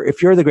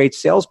you're the great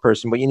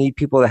salesperson, but you need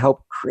people to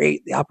help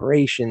create the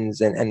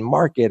operations and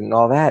market and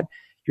all that,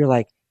 you're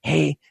like,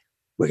 hey,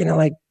 we're gonna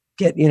like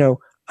get 1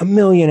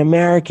 million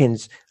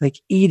Americans like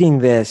eating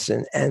this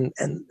and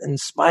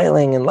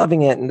smiling and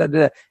loving it,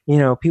 and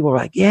people are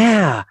like,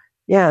 yeah,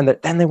 and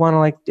then they want to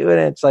like do it,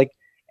 and it's like.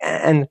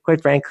 And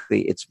quite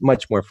frankly, it's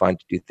much more fun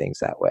to do things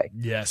that way.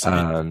 Yes.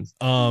 I'm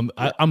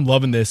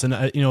loving this. And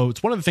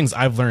it's one of the things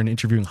I've learned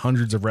interviewing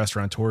hundreds of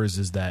restaurateurs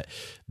is that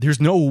there's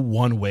no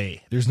one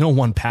way, there's no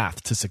one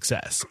path to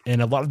success.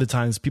 And a lot of the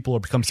times people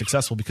become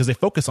successful because they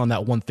focus on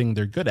that one thing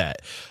they're good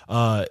at.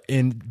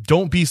 And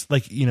don't be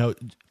like,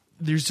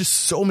 there's just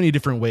so many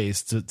different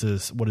ways to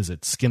what is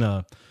it? Skin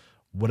a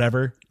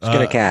whatever.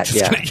 Skin a cat.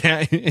 Skin a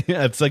cat.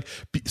 Yeah. It's like,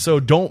 so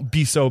don't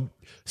be so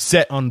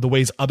set on the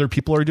ways other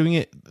people are doing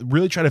it.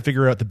 Really try to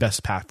figure out the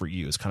best path for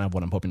you is kind of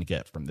what I'm hoping to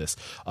get from this.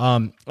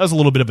 That was a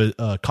little bit of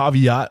a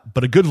caveat,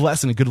 but a good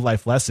lesson, a good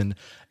life lesson.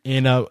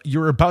 And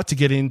you're about to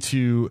get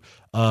into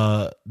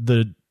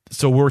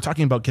so we were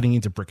talking about getting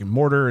into brick and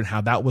mortar and how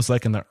that was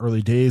like in the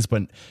early days,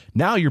 but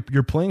now your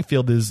playing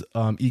field is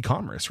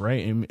e-commerce,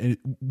 right? And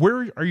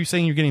where are you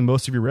saying you're getting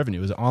most of your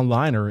revenue? Is it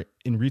online or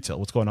in retail?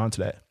 What's going on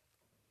today?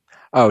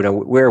 Oh no,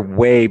 we're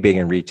way big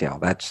in retail.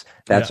 That's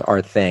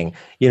our thing.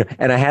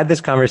 And I had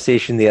this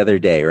conversation the other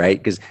day,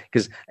 right? Because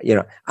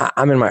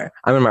I'm in my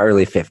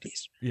early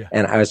 50s,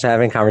 and I was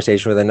having a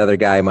conversation with another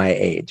guy my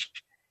age,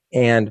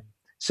 and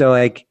so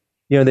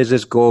there's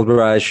this gold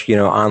rush,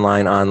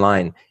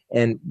 online.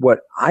 And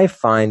what I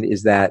find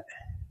is that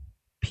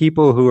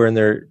people who are in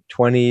their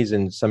 20s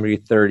and somebody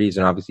 30s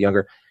and obviously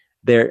younger,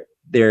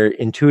 they're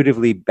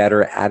intuitively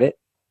better at it.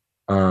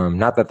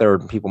 Not that there are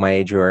people my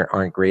age who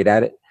aren't great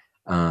at it.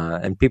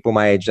 And people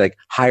my age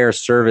hire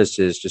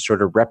services to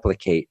sort of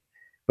replicate.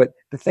 But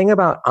the thing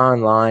about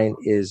online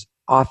is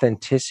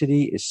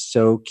authenticity is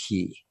so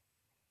key.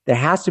 There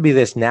has to be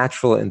this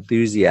natural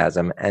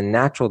enthusiasm and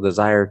natural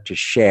desire to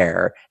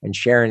share and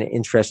share in an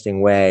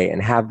interesting way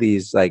and have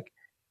these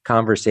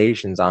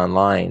conversations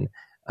online.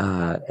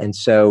 And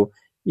so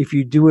if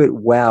you do it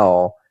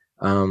well,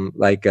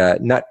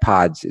 Nut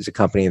Pods is a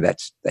company that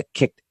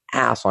kicked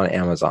ass on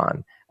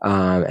Amazon.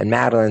 And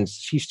Madeline,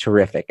 she's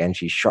terrific and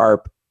she's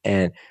sharp.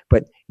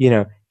 But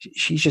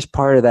she's just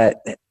part of that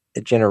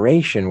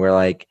generation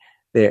where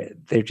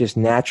they're just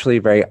naturally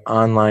very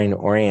online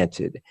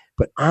oriented.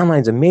 But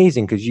online's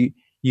amazing because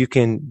you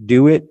can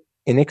do it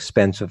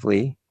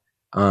inexpensively.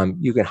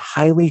 You can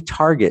highly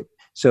target.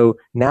 So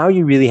now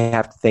you really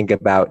have to think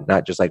about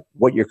not just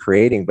what you're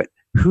creating, but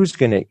who's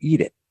going to eat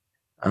it.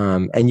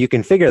 And you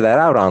can figure that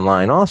out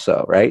online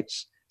also, right?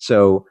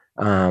 So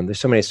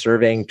there's so many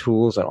surveying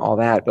tools and all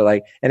that.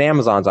 But and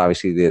Amazon's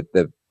obviously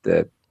the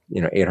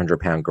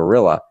 800-pound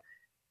gorilla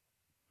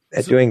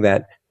at doing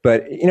that.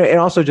 But it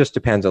also just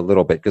depends a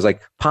little bit because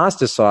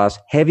pasta sauce,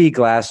 heavy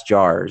glass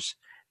jars,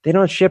 they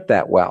don't ship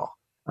that well.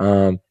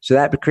 So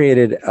that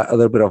created a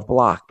little bit of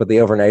block. But the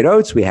overnight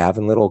oats we have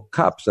in little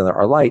cups and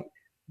are light,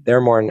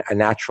 they're more a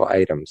natural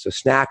item. So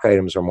snack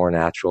items are more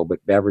natural,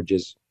 but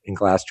beverages in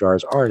glass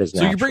jars aren't as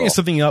natural. So you're bringing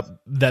something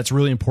up that's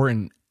really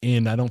important,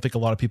 and I don't think a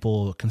lot of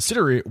people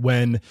consider it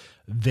when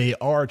they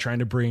are trying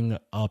to bring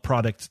a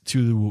product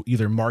to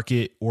either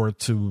market or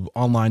to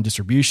online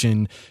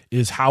distribution,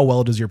 is how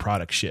well does your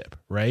product ship,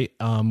 right?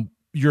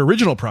 Your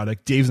original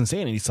product, Dave's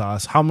Insanity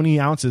Sauce, how many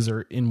ounces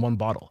are in one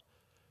bottle?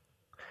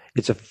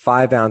 It's a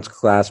 5-ounce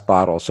glass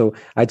bottle. So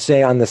I'd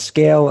say on the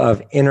scale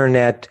of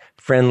internet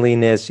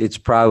friendliness, it's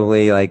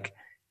probably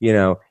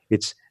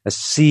it's a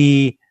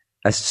C,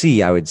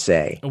 I would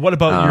say. What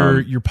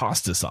about your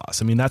pasta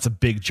sauce? I mean, that's a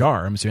big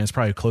jar. I'm assuming it's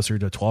probably closer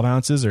to 12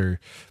 ounces or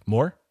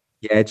more.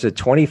 Yeah, it's a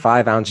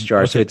 25-ounce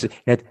jar. Okay. So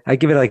I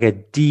give it a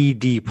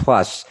D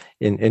plus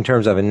in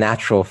terms of a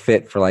natural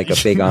fit for a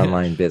big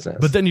online business.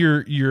 But then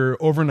your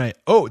overnight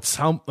oats,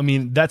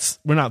 that's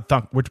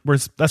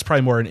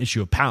probably more an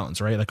issue of pounds,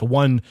 right? A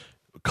 1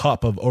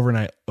 cup of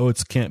overnight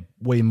oats can't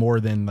weigh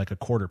more than a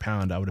quarter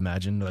pound, I would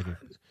imagine.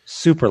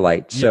 Super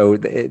light. So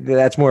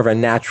that's more of a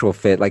natural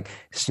fit,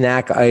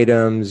 snack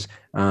items,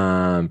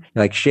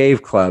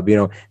 Shave Club,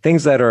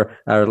 things that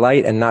are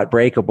light and not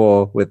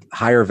breakable with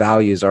higher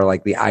values are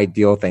the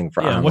ideal thing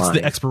for online. What's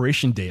the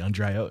expiration date on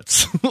dry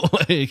oats?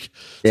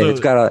 It's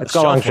got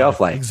a long shelf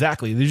life.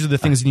 Exactly. These are the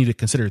things you need to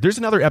consider. There's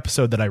another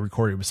episode that I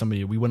recorded with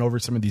somebody. We went over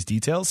some of these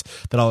details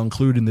that I'll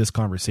include in this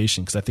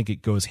conversation because I think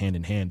it goes hand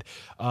in hand.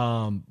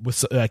 I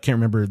can't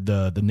remember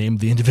the name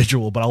of the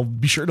individual, but I'll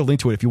be sure to link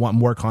to it if you want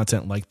more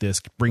content like this,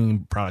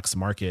 bringing products to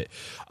market.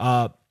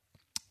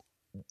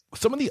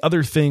 Some of the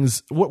other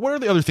things, what are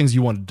the other things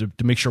you wanted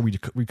to make sure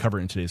we cover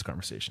in today's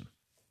conversation?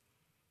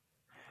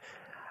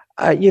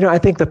 I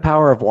think the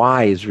power of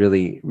why is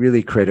really,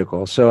 really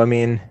critical. So,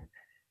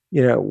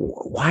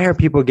 why are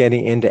people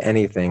getting into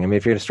anything?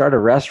 If you're going to start a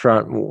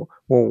restaurant, well,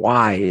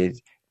 why?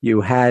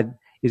 You had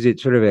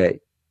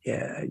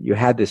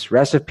this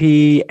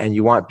recipe and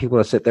you want people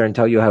to sit there and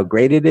tell you how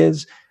great it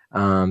is.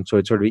 So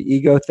it's sort of an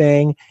ego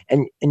thing.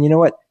 And you know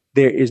what?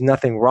 There is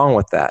nothing wrong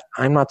with that.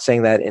 I'm not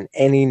saying that in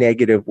any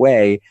negative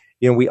way.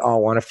 We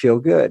all want to feel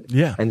good.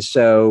 Yeah. And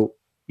so,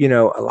 a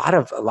lot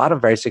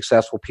of very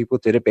successful people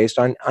did it based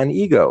on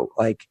ego.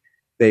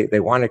 They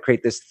want to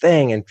create this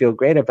thing and feel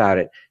great about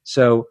it.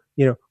 So,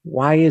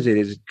 why is it?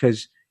 Is it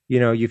because,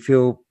 you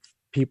feel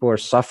people are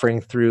suffering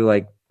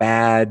through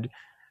bad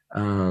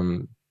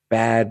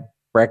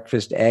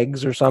breakfast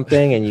eggs or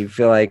something, and you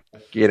feel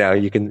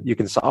you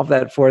can solve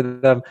that for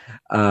them?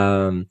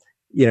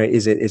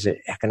 Is it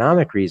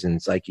economic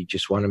reasons? You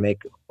just want to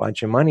make a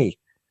bunch of money.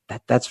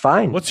 That's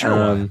fine. What's your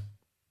why?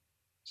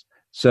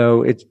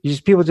 So it's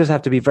people just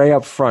have to be very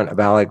upfront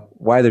about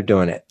why they're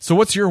doing it. So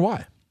what's your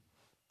why?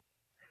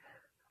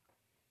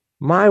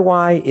 My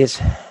why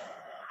is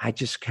I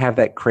just have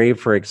that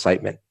crave for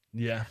excitement.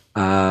 Yeah.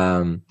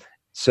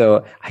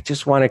 So I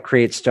just want to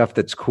create stuff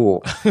that's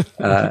cool.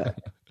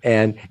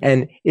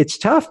 And it's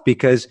tough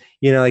because,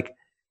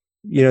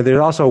 there's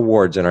also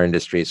awards in our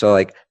industry. So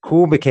like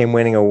Cool became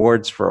winning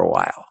awards for a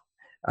while.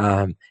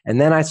 And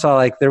then I saw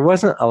like there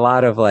wasn't a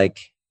lot of like,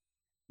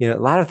 a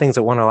lot of things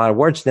that won a lot of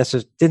awards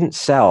necessarily didn't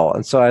sell.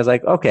 And so I was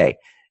like, okay,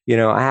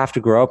 I have to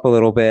grow up a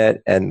little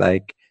bit and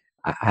like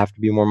I have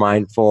to be more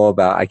mindful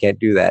about I can't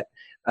do that.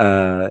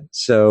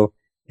 So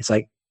it's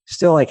like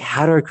still like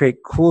how do I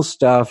create cool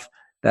stuff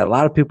that a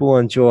lot of people will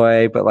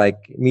enjoy, but like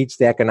meets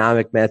the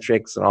economic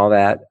metrics and all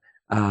that.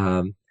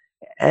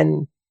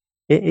 And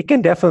it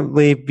can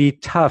definitely be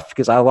tough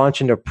because I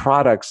launch into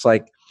products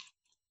like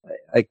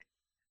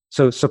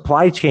so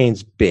supply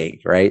chain's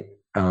big, right?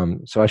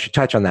 So I should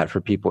touch on that for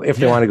people if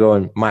they want to go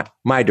in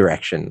my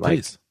direction. Like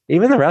Please.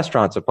 Even the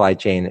restaurant supply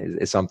chain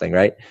is something,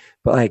 right?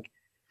 But like,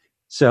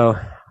 so,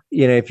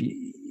 if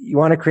you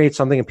want to create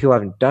something that people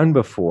haven't done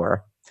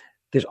before,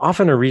 there's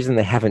often a reason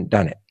they haven't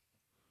done it.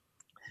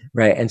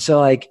 Right. And so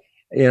like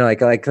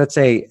let's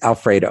say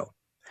Alfredo.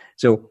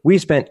 So we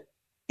spent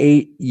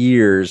 8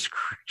 years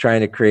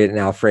trying to create an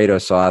Alfredo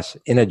sauce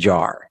in a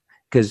jar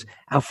because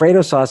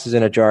Alfredo sauces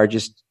in a jar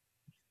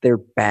they're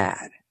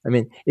bad. I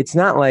mean, it's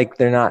not like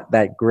they're not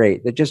that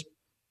great. They're just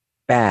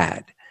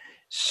bad.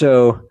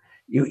 So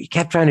you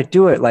kept trying to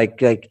do it like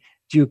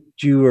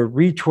do a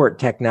retort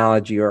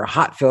technology or a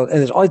hot fill. And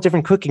there's all these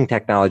different cooking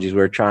technologies we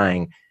were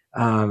trying.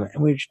 And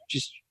we were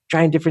just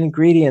trying different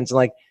ingredients. And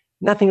like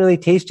nothing really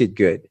tasted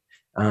good.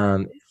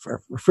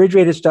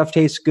 Refrigerated stuff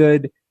tastes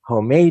good.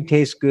 Homemade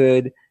tastes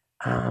good.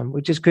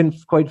 We just couldn't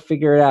quite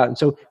figure it out. And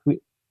so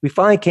we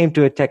finally came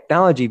to a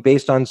technology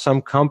based on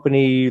some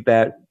company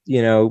that,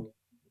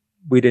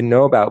 we didn't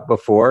know about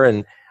before.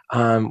 And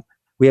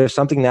we have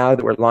something now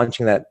that we're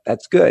launching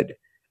that's good.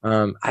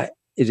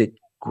 Is it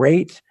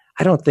great?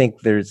 I don't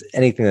think there's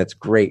anything that's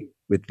great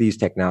with these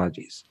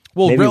technologies.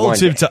 Well, Maybe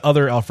relative to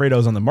other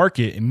Alfredos on the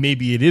market,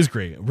 maybe it is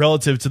great.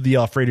 Relative to the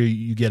Alfredo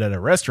you get at a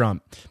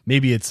restaurant,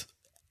 maybe it's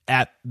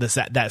at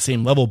that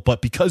same level,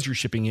 but because you're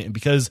shipping it and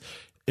because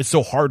it's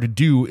so hard to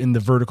do in the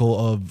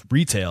vertical of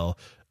retail,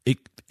 it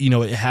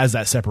has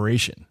that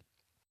separation.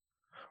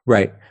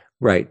 Right.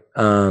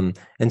 And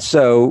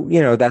so,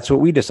 that's what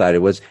we decided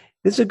was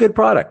this is a good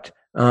product.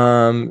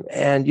 And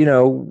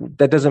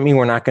that doesn't mean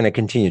we're not going to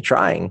continue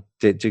trying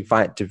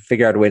to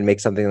figure out a way to make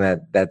something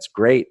that's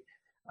great.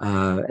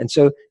 And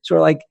so sort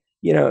of like,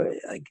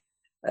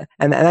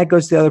 and that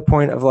goes to the other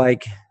point of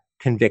like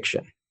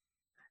conviction,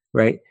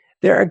 right?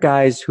 There are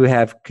guys who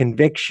have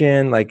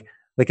conviction, like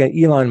an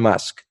Elon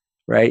Musk,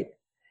 right?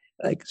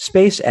 Like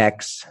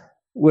SpaceX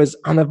was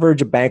on the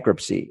verge of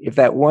bankruptcy. If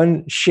that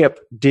one ship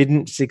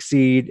didn't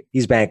succeed,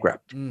 he's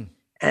bankrupt.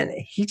 And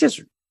he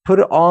just put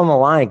it all on the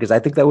line because I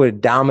think that would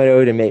have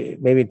dominoed and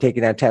maybe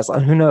taken out Tesla.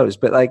 Who knows?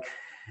 But like,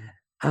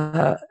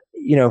 do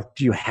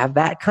you have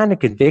that kind of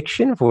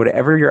conviction for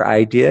whatever your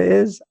idea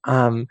is?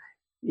 And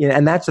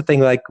that's the thing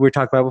like we were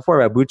talking about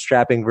before about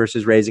bootstrapping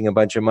versus raising a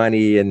bunch of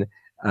money. And,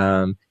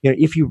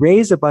 if you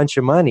raise a bunch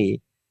of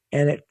money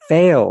and it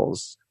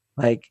fails,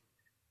 like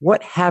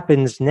what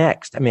happens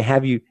next? I mean,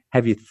 have you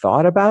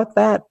thought about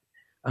that?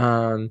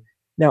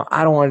 Now,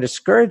 I don't want to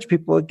discourage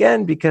people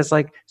again because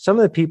like some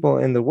of the people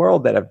in the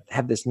world that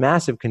have this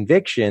massive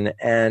conviction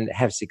and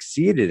have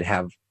succeeded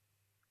have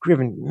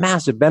given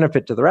massive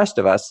benefit to the rest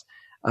of us.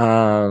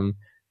 But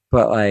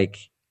like,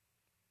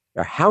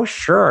 how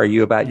sure are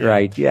you about your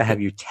idea? Have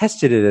you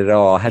tested it at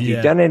all? Have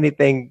you done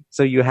anything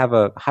so you have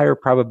a higher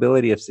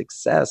probability of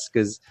success?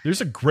 Because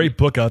there's a great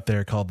book out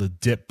there called The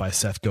Dip by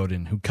Seth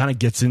Godin, who kind of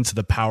gets into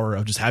the power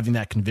of just having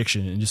that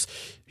conviction. And just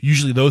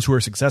usually those who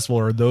are successful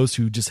are those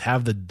who just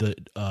have the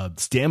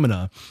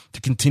stamina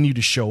to continue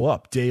to show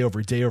up day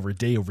over day over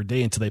day over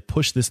day until they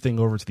push this thing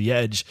over to the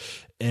edge.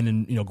 And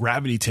then,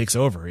 gravity takes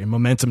over and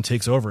momentum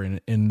takes over.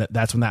 And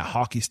that's when that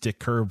hockey stick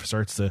curve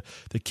starts to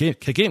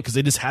kick in because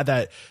they just had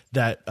that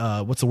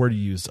what's the word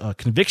you use?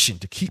 Conviction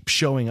to keep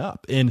showing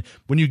up. And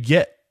when you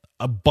get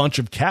a bunch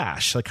of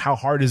cash, like how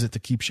hard is it to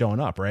keep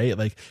showing up, right?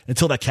 Like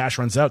until that cash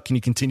runs out, can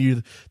you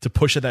continue to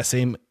push at that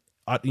same,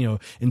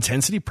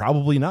 intensity?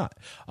 Probably not.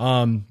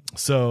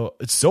 So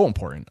it's so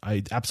important.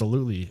 I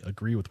absolutely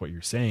agree with what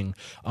you're saying.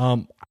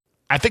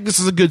 I think this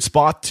is a good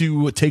spot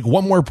to take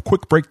one more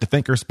quick break to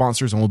thank our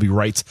sponsors, and we'll be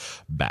right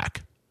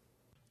back.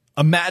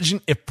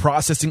 Imagine if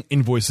processing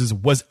invoices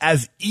was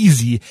as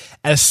easy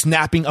as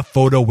snapping a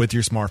photo with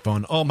your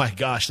smartphone. Oh my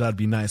gosh, that'd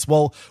be nice.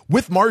 Well,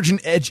 with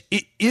Margin Edge,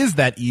 it is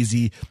that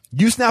easy.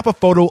 You snap a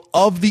photo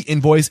of the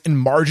invoice and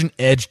Margin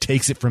Edge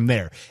takes it from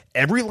there.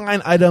 Every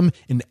line item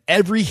and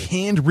every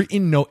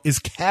handwritten note is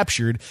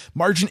captured.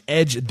 Margin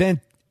Edge then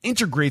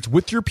integrates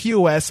with your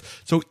POS,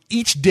 so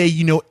each day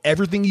you know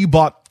everything you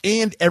bought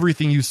and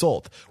everything you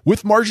sold.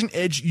 With Margin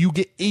Edge, you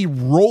get a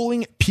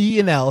rolling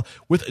P&L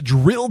with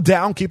drill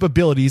down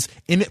capabilities,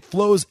 and it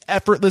flows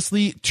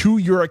effortlessly to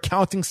your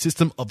accounting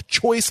system of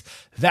choice.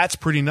 That's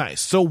pretty nice.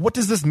 So what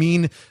does this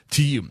mean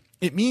to you?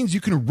 It means you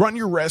can run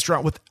your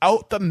restaurant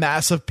without the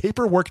massive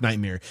paperwork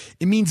nightmare.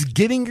 It means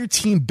getting your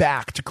team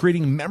back to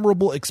creating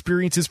memorable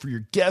experiences for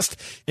your guests.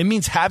 It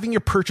means having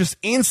your purchase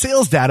and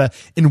sales data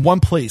in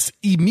one place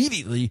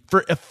immediately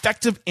for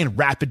effective and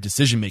rapid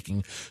decision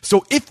making.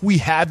 So if we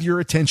have your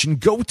attention,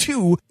 go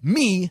to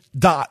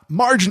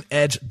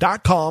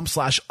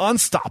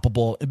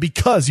me.marginedge.com/unstoppable. And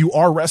because you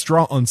are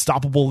Restaurant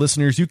Unstoppable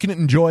listeners, you can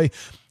enjoy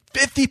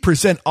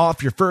 50%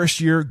 off your first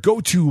year. Go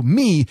to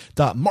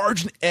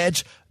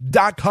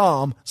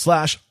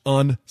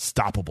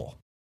me.marginedge.com/unstoppable.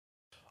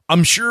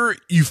 I'm sure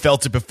you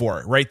felt it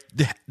before, right?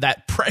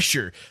 That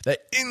pressure, that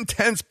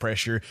intense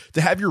pressure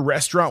to have your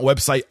restaurant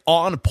website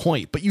on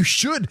point. But you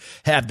should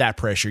have that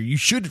pressure. You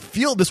should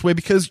feel this way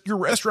because your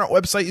restaurant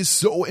website is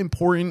so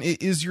important.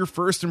 It is your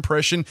first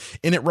impression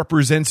and it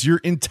represents your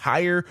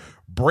entire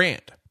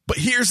brand. But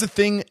here's the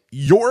thing,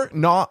 you're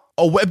not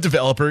a web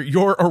developer,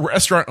 you're a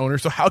restaurant owner,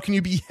 so how can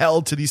you be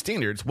held to these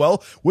standards?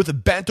 Well,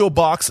 with Bento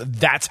Box,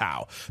 that's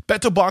how.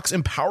 Bento Box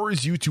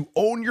empowers you to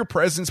own your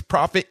presence,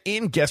 profit,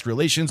 and guest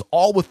relations,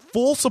 all with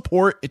full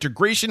support,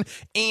 integration,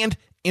 and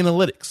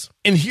analytics.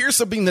 And here's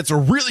something that's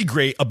really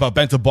great about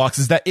Bento Box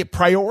is that it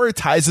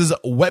prioritizes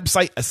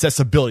website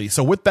accessibility.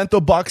 So with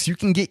Bento Box, you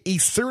can get a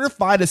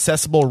certified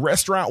accessible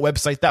restaurant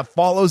website that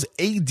follows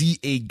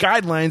ADA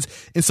guidelines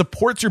and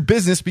supports your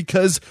business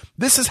because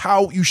this is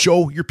how you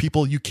show your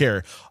people you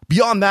care.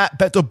 Beyond that,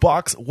 Bento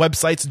Box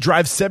websites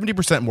drive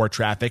 70% more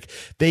traffic.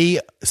 They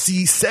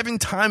see 7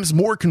 times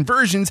more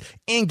conversions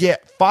and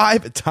get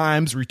 5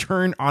 times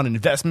return on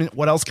investment.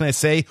 What else can I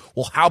say?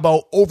 Well, how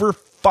about over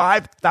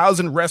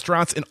 5,000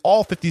 restaurants in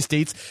all 50 states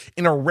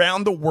and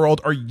around the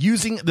world are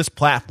using this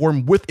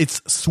platform with its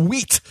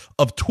suite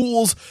of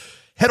tools.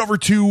 Head over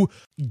to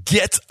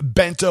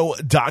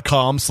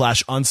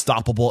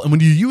getbento.com/unstoppable. And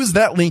when you use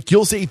that link,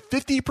 you'll save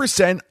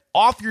 50%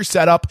 off your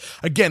setup.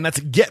 Again,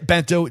 that's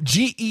GetBento,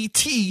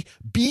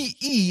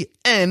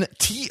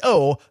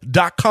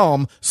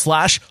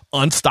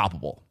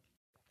 GetBento.com/unstoppable.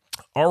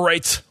 All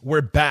right, we're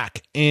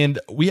back and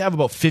we have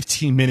about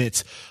 15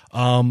 minutes.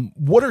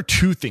 What are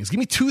 2 things? Give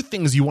me 2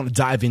 things you want to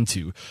dive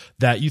into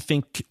that you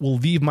think will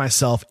leave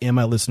myself and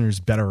my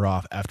listeners better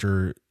off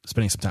after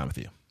spending some time with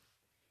you.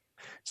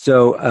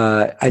 So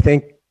I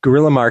think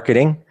guerrilla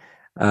marketing,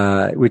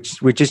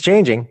 which is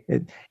changing,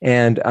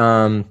 and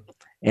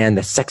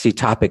the sexy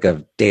topic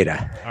of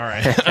data. All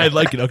right, I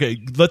like it.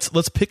 Okay,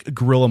 let's pick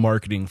guerrilla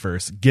marketing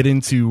first. Get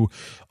into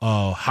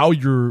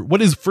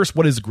what is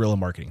guerrilla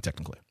marketing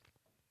technically?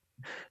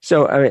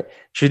 So, I mean,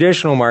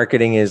 traditional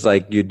marketing is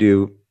like you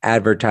do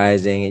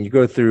advertising and you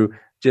go through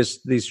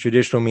just these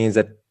traditional means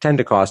that tend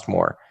to cost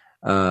more.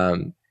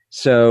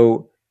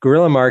 So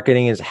guerrilla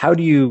marketing is how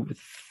do you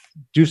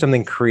do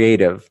something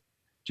creative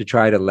to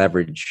try to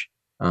leverage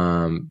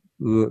a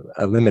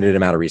limited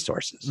amount of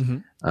resources.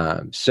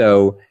 Mm-hmm.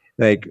 So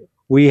like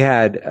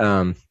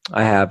I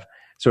have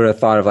sort of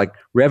thought of like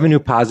revenue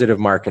positive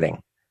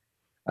marketing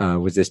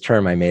was this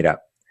term I made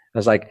up. I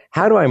was like,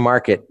 how do I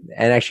market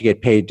and actually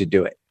get paid to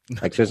do it?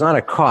 Like, so it's not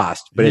a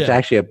cost, but it's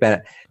actually a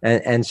benefit.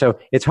 And so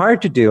it's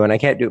hard to do, and I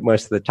can't do it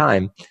most of the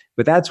time,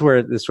 but that's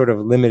where the sort of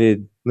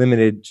limited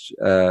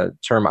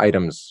term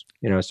items,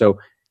 so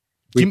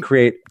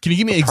create. Can you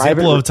give me an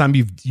example of a time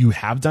you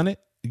have done it?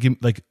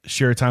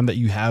 Share a time that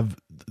you have,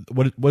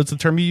 what's the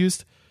term you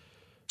used?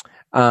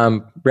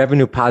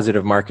 Revenue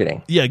positive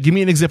marketing. Yeah. Give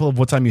me an example of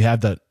what time you have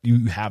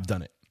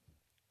done it.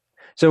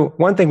 So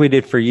one thing we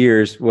did for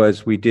years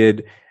was we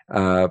did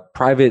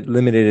private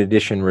limited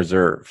edition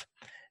reserve.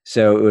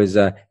 So it was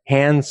a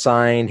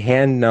hand-signed,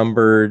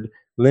 hand-numbered,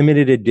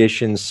 limited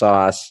edition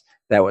sauce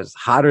that was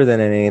hotter than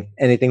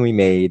anything we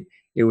made.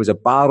 It was a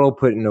bottle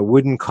put in a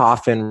wooden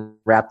coffin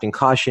wrapped in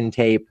caution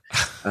tape.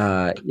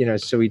 So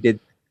we did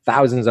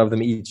thousands of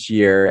them each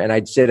year. And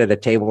I'd sit at a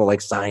table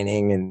like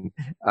signing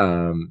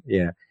and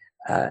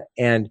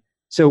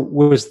so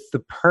was the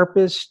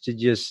purpose to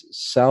just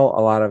sell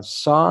a lot of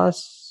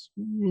sauce?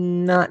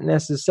 Not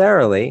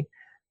necessarily.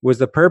 Was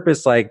the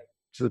purpose like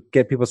to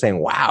get people saying,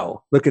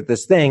 wow, look at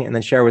this thing, and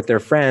then share with their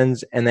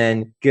friends, and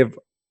then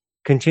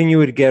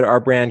continue to get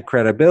our brand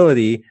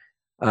credibility,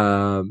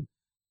 because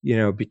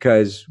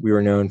we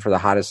were known for the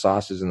hottest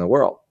sauces in the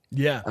world.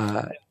 Yeah.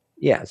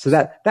 So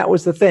that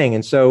was the thing.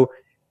 And so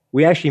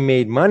we actually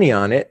made money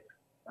on it.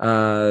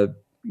 You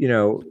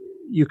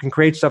can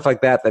create stuff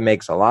like that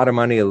makes a lot of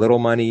money, a little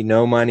money,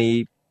 no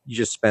money. You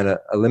just spend a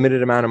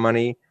limited amount of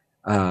money.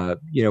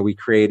 We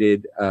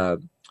created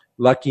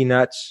Lucky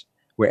Nuts,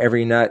 where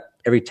every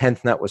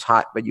 10th nut was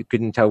hot, but you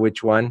couldn't tell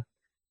which one.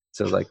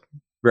 So like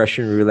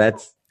Russian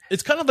roulette.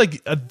 It's kind of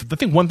like I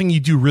think one thing you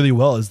do really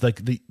well is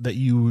like that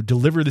you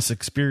deliver this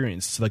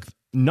experience, like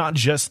not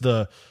just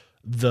the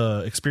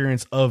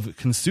experience of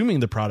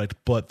consuming the product,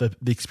 but the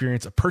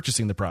experience of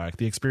purchasing the product.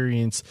 The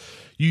experience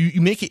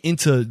you make it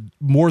into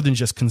more than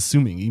just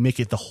consuming. You make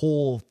it the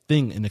whole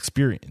thing an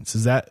experience.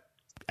 Is that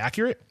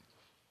accurate?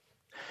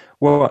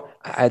 Well,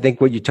 I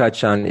think what you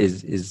touch on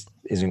is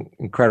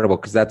incredible,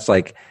 because that's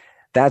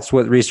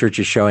what research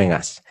is showing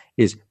us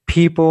is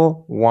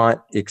people want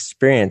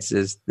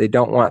experiences. They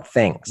don't want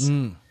things.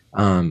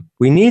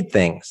 We need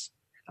things,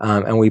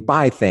 and we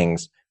buy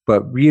things,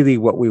 but really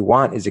what we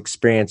want is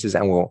experiences,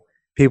 and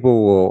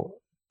people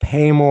will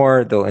pay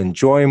more, they'll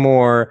enjoy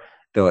more,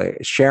 they'll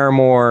share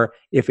more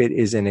if it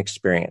is an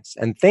experience.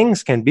 And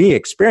things can be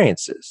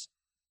experiences.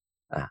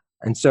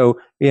 And so,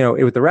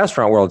 with the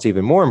restaurant world, it's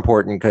even more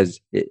important because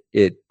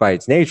it by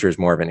its nature is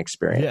more of an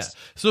experience.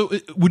 Yeah. So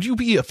would you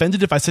be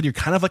offended if I said you're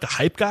kind of like a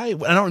hype guy?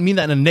 I don't mean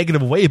that in a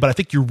negative way, but I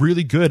think you're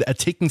really good at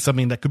taking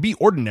something that could be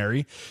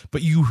ordinary,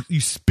 but you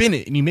spin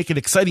it and you make it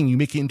exciting. You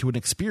make it into an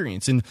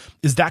experience. And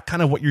is that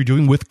kind of what you're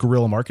doing with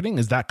guerrilla marketing?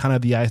 Is that kind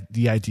of the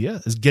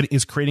idea?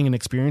 Is creating an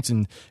experience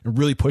and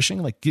really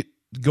pushing?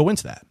 Go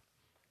into that.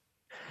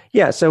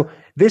 Yeah, so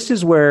this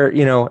is where,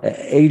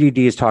 ADD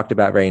is talked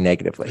about very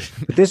negatively.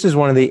 But this is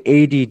one of the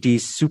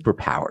ADD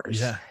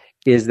superpowers,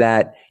 is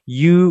that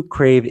you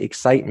crave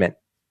excitement.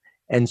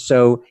 And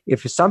so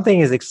if something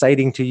is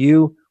exciting to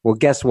you, well,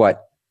 guess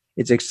what?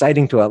 It's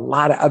exciting to a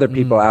lot of other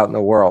people out in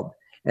the world.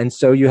 And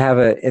so you have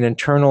an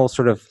internal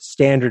sort of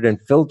standard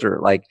and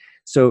filter.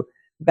 So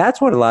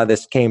that's what a lot of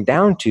this came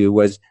down to,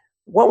 was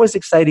what was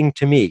exciting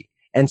to me.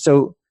 And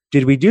so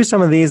did we do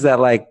some of these that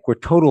were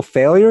total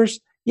failures?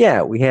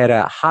 Yeah, we had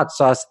a hot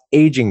sauce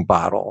aging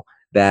bottle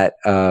that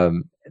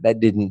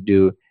didn't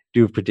do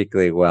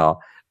particularly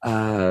well. We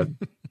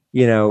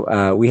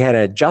had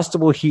an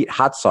adjustable heat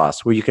hot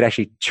sauce where you could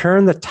actually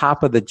turn the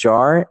top of the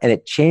jar and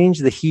it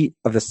changed the heat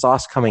of the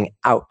sauce coming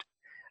out.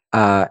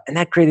 And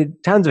that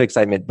created tons of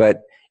excitement,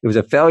 but it was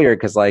a failure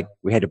because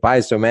we had to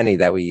buy so many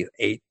that we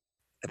ate.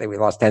 I think we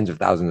lost tens of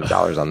thousands of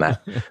dollars on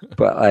that.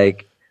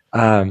 But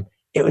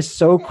it was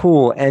so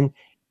cool. And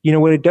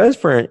what it does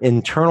for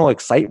internal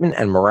excitement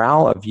and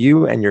morale of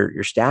you and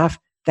your staff,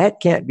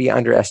 that can't be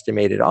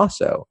underestimated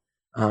also.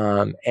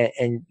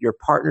 And your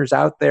partners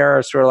out there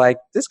are sort of like,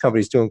 this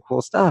company's doing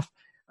cool stuff.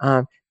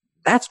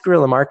 That's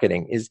guerrilla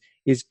marketing,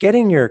 is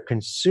getting your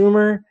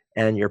consumer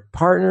and your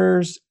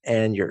partners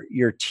and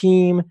your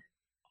team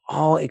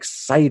all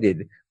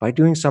excited by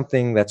doing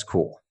something that's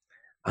cool.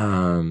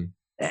 But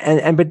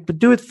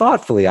do it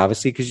thoughtfully,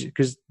 obviously,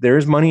 because there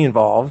is money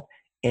involved.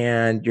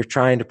 And you're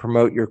trying to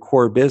promote your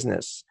core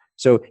business.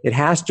 So it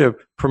has to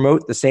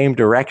promote the same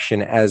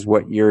direction as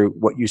what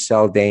you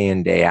sell day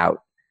in, day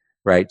out,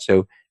 right?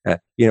 So,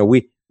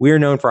 we're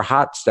known for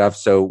hot stuff,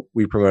 so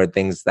we promoted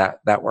things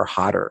that were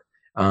hotter.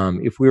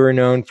 If we were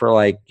known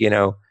for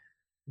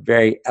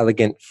very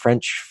elegant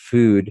French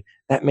food,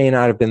 that may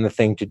not have been the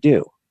thing to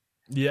do.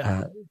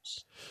 Yeah.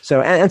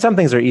 And some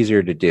things are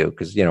easier to do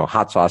because,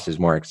 hot sauce is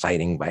more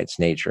exciting by its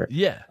nature.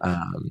 Yeah.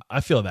 I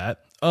feel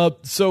that.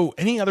 So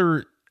any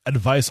other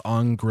advice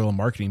on guerrilla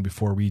marketing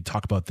before we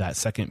talk about that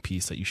second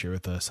piece that you share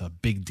with us,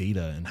 big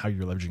data and how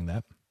you're leveraging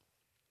that?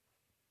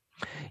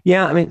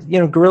 Yeah, I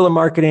mean, guerrilla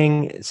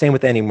marketing, same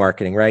with any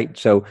marketing, right?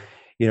 So,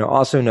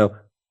 also know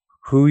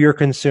who your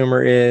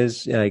consumer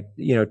is,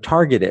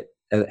 target it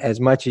as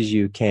much as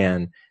you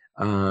can.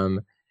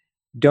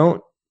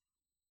 Don't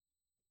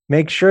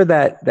make sure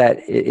that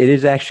it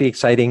is actually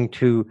exciting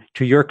to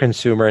your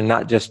consumer and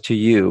not just to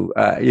you.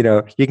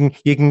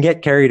 You can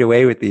get carried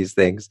away with these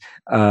things.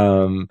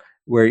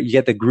 Where you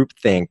get the group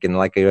think and a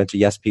bunch of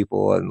yes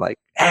people and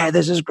hey,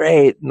 this is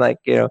great. And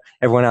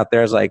everyone out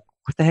there is like,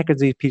 what the heck are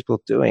these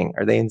people doing?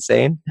 Are they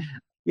insane?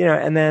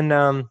 And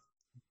then,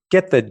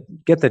 get the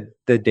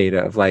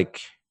data of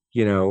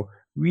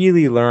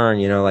really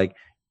learn,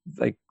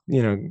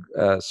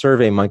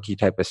 Survey Monkey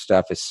type of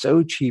stuff is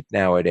so cheap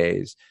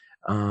nowadays.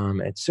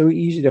 It's so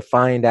easy to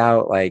find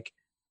out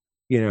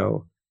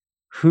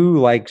who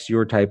likes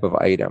your type of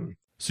item.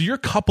 So you're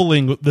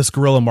coupling this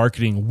guerrilla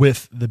marketing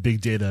with the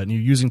big data, and you're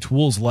using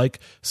tools like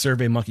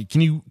SurveyMonkey.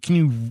 Can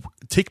you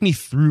take me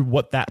through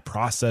what that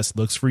process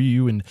looks for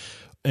you, and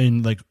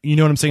what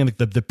I'm saying,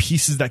 the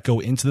pieces that go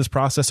into this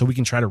process, so we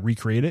can try to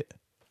recreate it?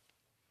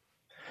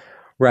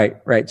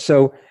 Right.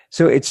 So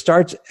it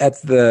starts at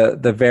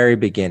the very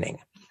beginning.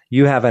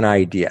 You have an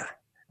idea.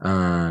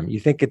 You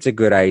think it's a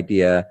good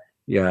idea.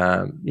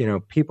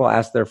 People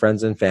ask their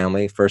friends and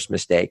family. First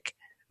mistake.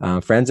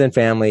 Friends and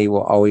family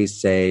will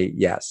always say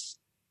yes.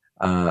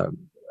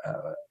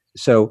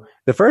 So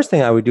the first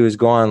thing I would do is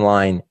go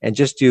online and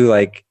just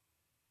do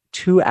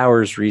 2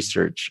 hours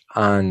research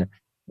on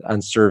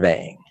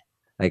surveying.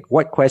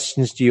 What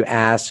questions do you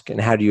ask and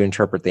how do you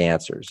interpret the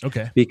answers?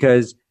 Okay.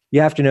 Because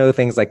you have to know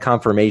things like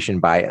confirmation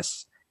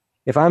bias.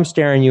 If I'm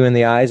staring you in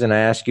the eyes and I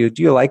ask you,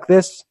 do you like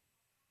this?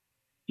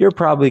 You're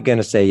probably going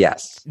to say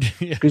yes,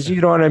 because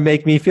you don't want to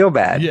make me feel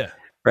bad. Yeah.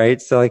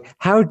 Right. So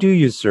how do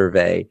you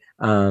survey?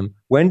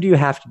 When do you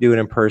have to do it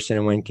in person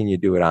and when can you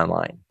do it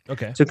online?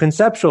 Okay. So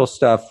conceptual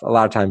stuff, a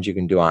lot of times you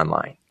can do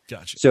online.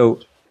 Gotcha. So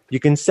you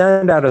can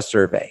send out a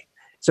survey.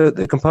 So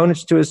the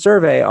components to a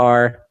survey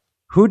are,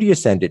 who do you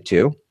send it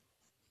to?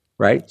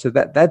 Right. So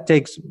that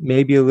takes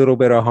maybe a little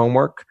bit of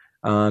homework.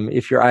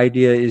 If your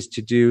idea is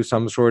to do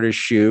some sort of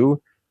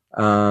shoe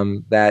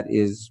that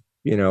is,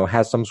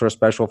 has some sort of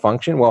special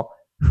function, well,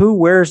 who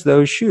wears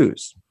those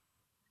shoes?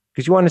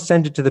 Because you want to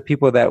send it to the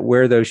people that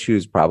wear those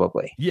shoes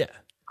probably. Yeah.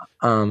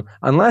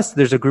 Unless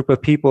there's a group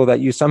of people that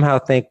you somehow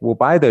think will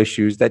buy those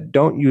shoes that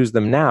don't use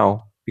them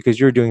now because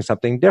you're doing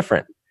something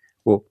different.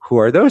 Well, who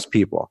are those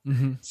people?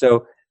 Mm-hmm.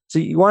 So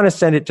you want to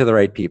send it to the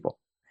right people.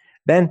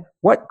 Then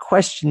what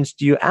questions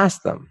do you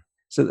ask them?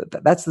 So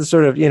that's the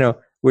sort of,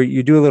 where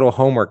you do a little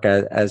homework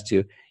as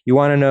to, you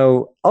want to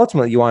know,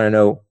 ultimately you want to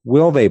know,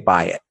 will they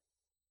buy it?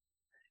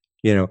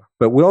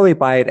 But will they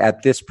buy it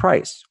at this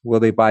price? Will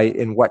they buy it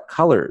in what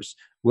colors?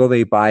 Will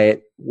they buy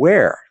it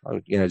where?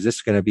 Is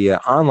this going to be an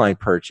online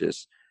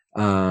purchase?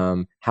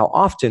 How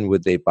often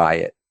would they buy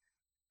it?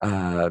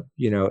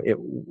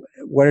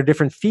 What are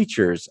different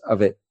features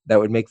of it that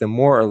would make them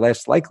more or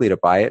less likely to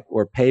buy it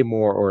or pay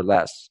more or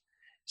less?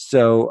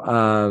 So,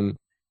 and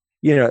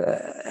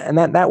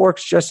that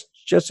works just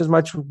as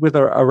much with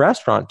a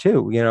restaurant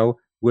too.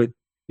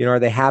 Are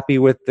they happy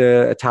with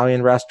the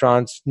Italian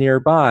restaurants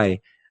nearby?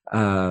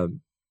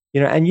 And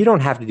you don't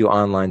have to do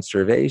online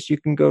surveys. You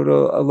can go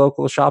to a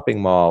local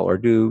shopping mall or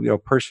do,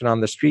 person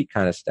on the street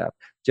kind of stuff.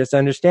 Just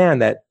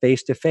understand that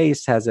face to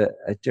face has a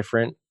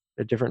different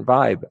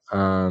vibe.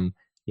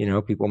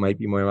 People might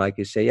be more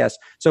likely to say yes.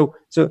 So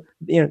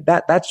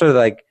that's sort of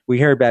like, we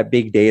hear about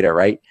big data,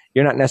 right?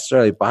 You're not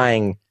necessarily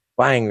buying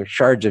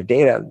shards of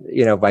data,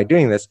 by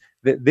doing this.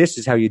 This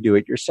is how you do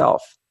it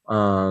yourself.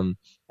 And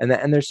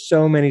there's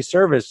so many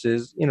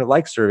services,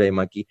 like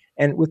SurveyMonkey.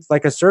 And with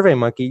like a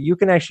SurveyMonkey, you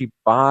can actually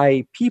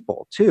buy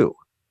people too.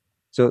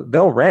 So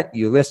they'll rent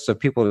you lists of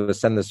people to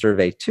send the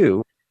survey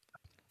to.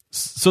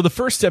 So the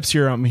first steps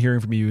here I'm hearing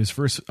from you is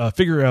first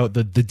figure out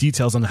the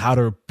details on how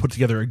to put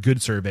together a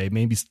good survey,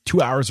 maybe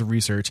 2 hours of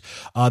research,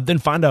 then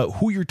find out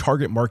who your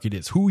target market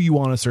is, who you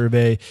want to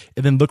survey,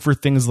 and then look for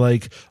things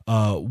like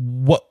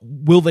what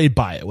will they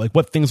buy it, like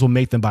what things will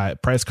make them buy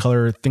it, price,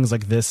 color, things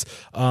like this.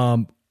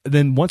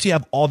 Then once you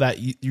have all that,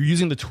 you're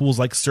using the tools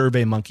like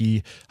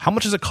SurveyMonkey. How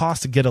much does it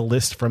cost to get a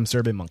list from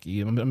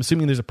SurveyMonkey? I'm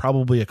assuming there's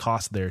probably a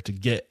cost there to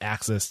get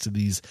access to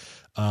these,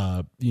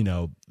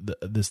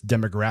 this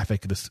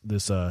demographic,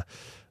 this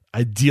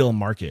ideal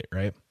market,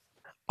 right?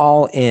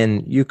 All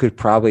in, you could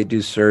probably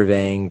do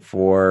surveying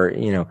for,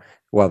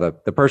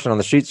 the person on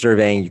the street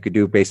surveying, you could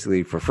do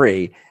basically for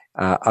free,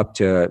 up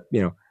to,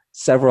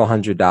 several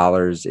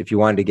 $100s. If you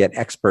wanted to get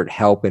expert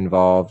help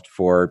involved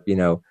for,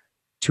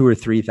 $2,000 or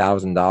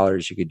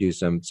 $3,000, you could do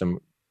some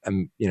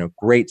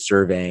great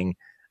surveying,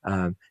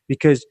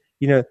 because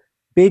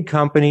big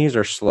companies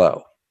are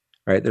slow,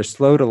 right? They're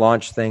slow to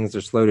launch things.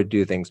 They're slow to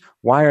do things.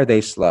 Why are they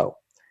slow?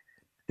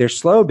 They're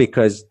slow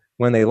because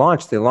when they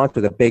launch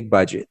with a big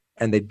budget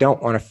and they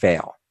don't want to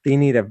fail. They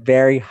need a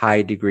very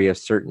high degree of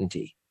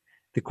certainty.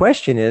 The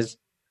question is,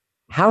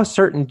 how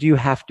certain do you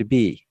have to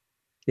be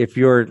if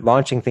you're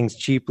launching things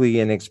cheaply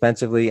and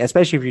expensively,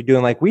 especially if you're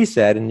doing like we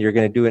said, and you're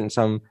going to do it in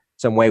some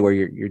way where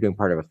you're doing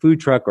part of a food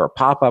truck or a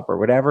pop-up or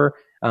whatever,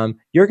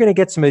 you're going to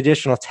get some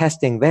additional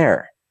testing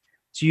there.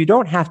 So you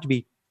don't have to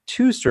be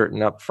too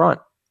certain up front,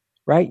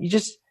 right? You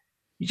just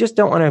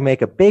don't want to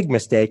make a big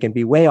mistake and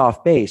be way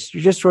off base.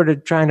 You're just sort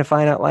of trying to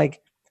find out, like,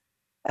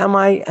 am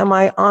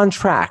I on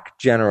track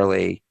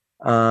generally?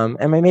 Am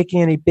I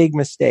making any big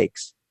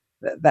mistakes?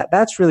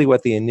 That's really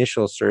what the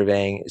initial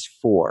surveying is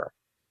for.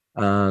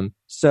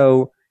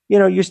 So,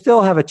 you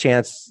still have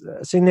a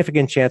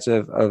significant chance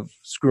of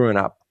screwing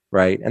up.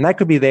 Right. And that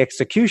could be the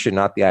execution,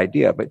 not the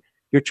idea, but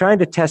you're trying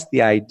to test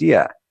the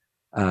idea.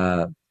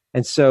 And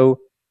so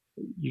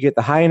you get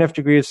the high enough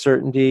degree of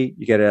certainty,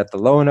 you get it at the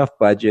low enough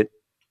budget.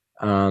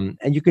 And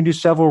you can do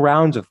several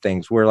rounds of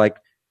things where, like,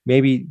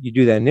 maybe you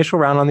do the initial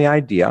round on the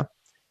idea,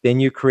 then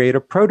you create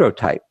a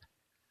prototype.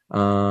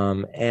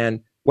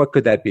 And what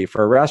could that be?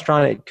 For a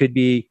restaurant, it could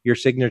be your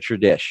signature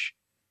dish.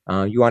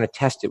 You want to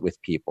test it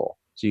with people.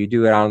 So you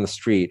do it out on the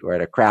street or at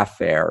a craft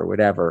fair or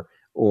whatever,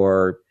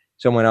 or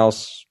someone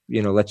else,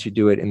 lets you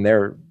do it in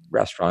their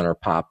restaurant or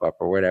pop-up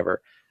or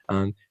whatever.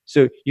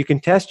 So you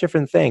can test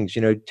different things,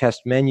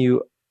 test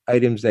menu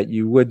items that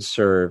you would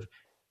serve,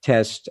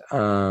 test,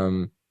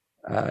 you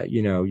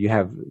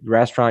have the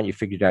restaurant, you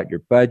figured out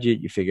your budget,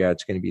 you figure out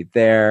it's going to be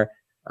there.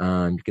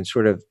 You can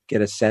sort of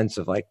get a sense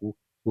of, like,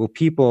 will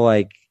people,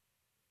 like,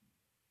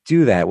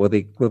 do that? Will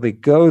they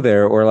go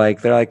there? Or,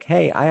 like, they're like,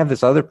 hey, I have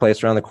this other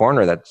place around the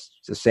corner that's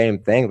the same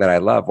thing that I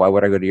love. Why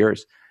would I go to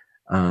yours?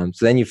 So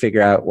then you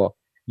figure out, well,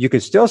 you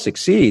could still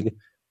succeed,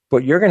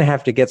 but you're going to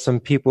have to get some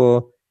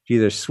people to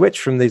either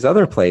switch from these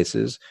other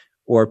places,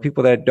 or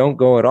people that don't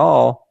go at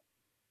all,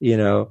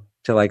 to,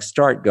 like,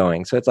 start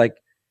going. So it's like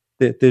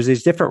there's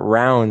these different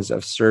rounds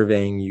of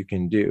surveying you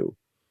can do.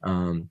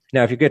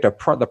 Now, if you get to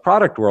the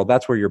product world,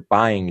 that's where you're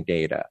buying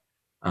data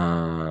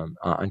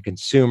on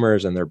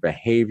consumers and their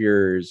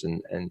behaviors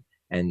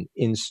and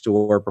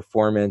in-store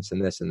performance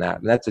and this and that.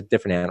 And that's a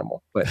different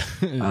animal. But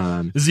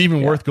is it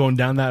even worth going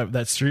down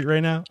that street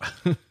right now?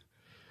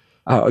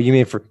 Oh, you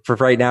mean for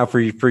right now, for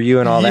you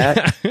and all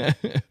that?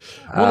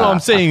 Well, no, I'm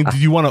saying, do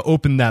you want to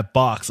open that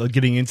box of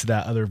getting into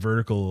that other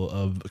vertical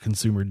of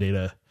consumer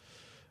data?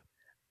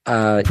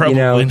 Probably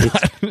not.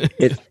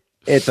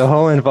 it's a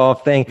whole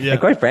involved thing. Yeah.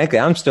 And quite frankly,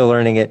 I'm still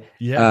learning it.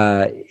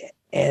 Yeah.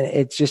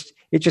 And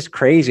it's just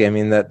crazy. I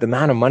mean, the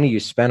amount of money you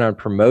spend on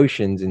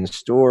promotions in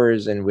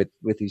stores and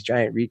with these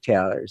giant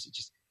retailers,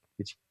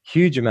 it's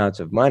huge amounts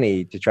of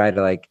money to try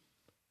to like,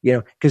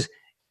 because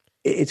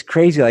it's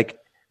crazy. Like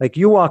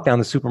you walk down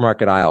the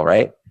supermarket aisle,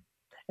 right?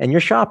 And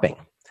you're shopping.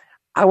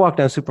 I walk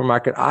down the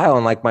supermarket aisle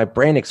and like my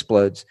brain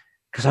explodes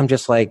because I'm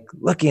just like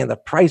looking at the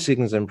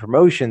pricings and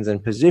promotions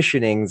and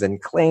positionings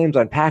and claims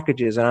on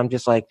packages. And I'm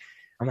like,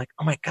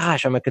 oh my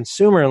gosh, I'm a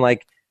consumer. And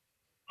like,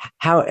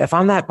 how, if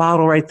I'm that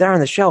bottle right there on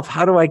the shelf,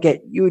 how do I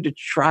get you to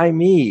try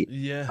me?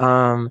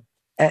 Yeah.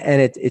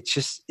 And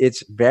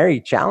it's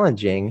very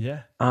challenging.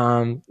 Yeah.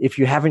 If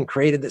you haven't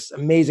created this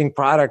amazing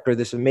product or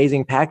this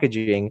amazing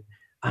packaging,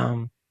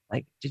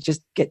 like to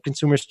just get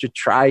consumers to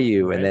try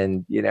you. Right.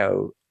 And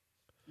then,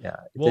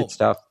 it's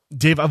tough.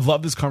 Dave, I've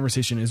loved this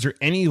conversation. Is there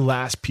any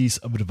last piece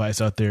of advice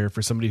out there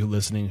for somebody who's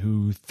listening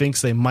who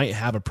thinks they might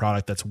have a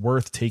product that's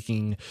worth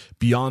taking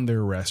beyond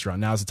their restaurant?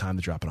 Now's the time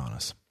to drop it on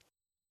us.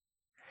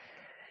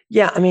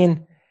 Yeah. I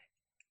mean,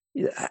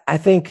 I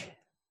think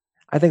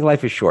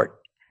life is short,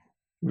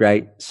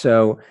 right?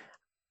 So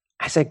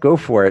I said, go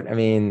for it. I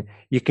mean,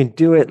 you can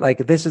do it. Like,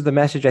 this is the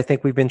message I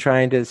think we've been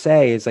trying to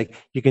say is like,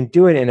 you can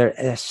do it in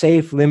a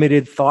safe,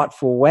 limited,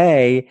 thoughtful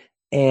way.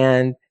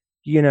 And,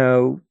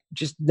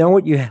 just know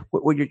what you're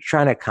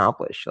trying to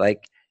accomplish.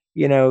 Like,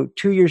 2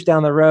 years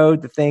down the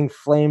road, the thing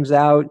flames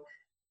out.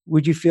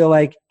 Would you feel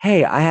like,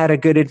 hey, I had a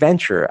good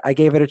adventure. I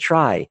gave it a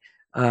try.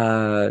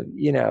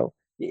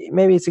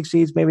 Maybe it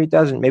succeeds, maybe it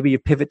doesn't. Maybe you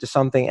pivot to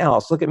something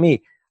else. Look at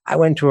me. I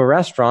went to a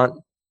restaurant,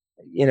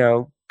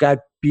 got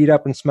beat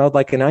up and smelled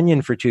like an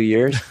onion for 2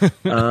 years,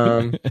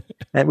 and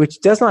which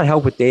does not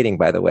help with dating,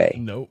 by the way.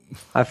 Nope.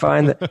 I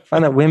find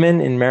that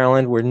women in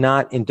Maryland were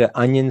not into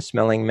onion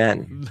smelling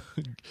men.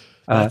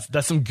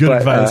 That's some good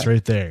advice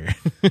right there.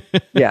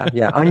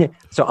 yeah.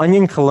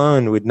 Onion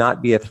cologne would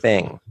not be a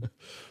thing.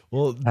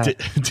 Well,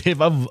 Dave,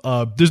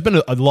 there's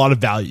been a lot of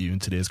value in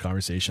today's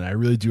conversation. I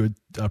really do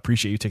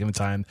appreciate you taking the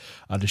time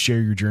to share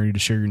your journey, to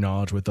share your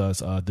knowledge with us,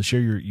 to share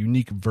your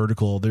unique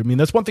vertical. I mean,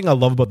 that's one thing I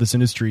love about this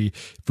industry,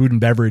 food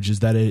and beverage, is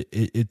that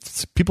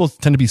it's people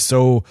tend to be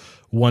so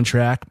one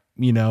track,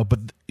 but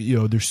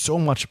there's so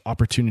much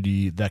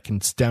opportunity that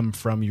can stem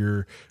from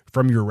your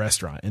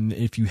restaurant. And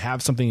if you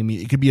have something,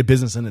 it could be a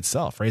business in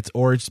itself, right?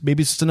 Or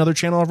maybe it's just another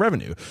channel of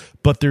revenue,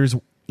 but there's,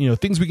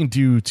 things we can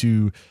do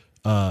to,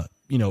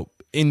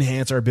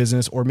 enhance our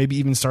business, or maybe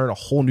even start a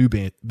whole new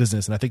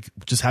business. And I think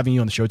just having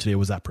you on the show today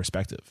was that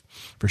perspective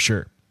for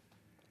sure.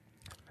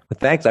 Well,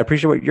 thanks. I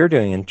appreciate what you're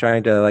doing and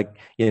trying to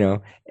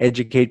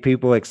educate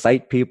people,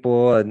 excite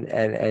people. And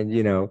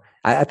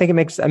I think it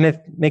makes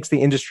the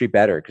industry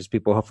better because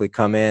people hopefully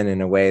come in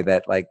a way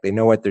that like they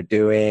know what they're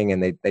doing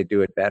and they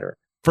do it better.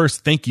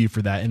 First, thank you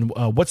for that. And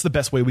what's the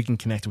best way we can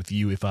connect with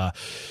you if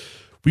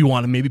we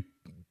want to maybe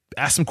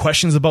ask some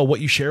questions about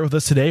what you share with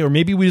us today, or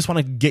maybe we just want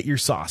to get your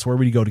sauce? Where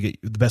would you go to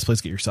get the best place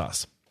to get your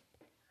sauce?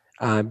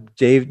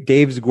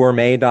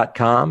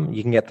 davesgourmet.com.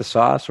 You can get the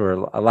sauce, or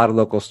a lot of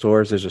local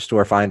stores. There's a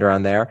store finder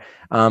on there.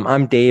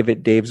 I'm Dave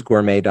at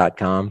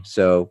davesgourmet.com.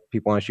 So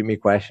people want to shoot me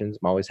questions,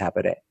 I'm always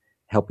happy to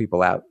help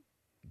people out.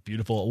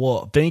 Beautiful.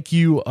 Well, thank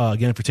you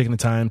again for taking the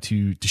time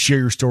to share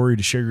your story,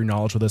 to share your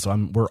knowledge with us.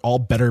 We're all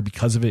better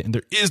because of it. And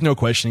there is no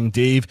questioning,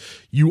 Dave,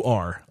 you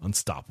are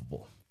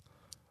unstoppable.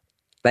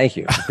 Thank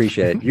you.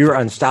 Appreciate it. You're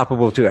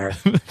unstoppable too, Eric.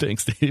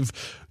 Thanks, Dave.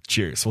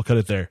 Cheers. We'll cut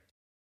it there.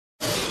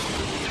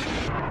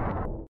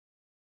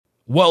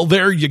 Well,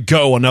 there you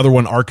go. Another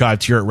one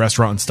archived here at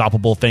Restaurant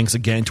Unstoppable. Thanks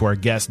again to our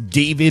guest,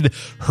 David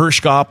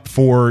Hershkop,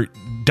 for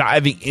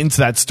diving into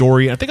that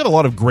story. I think a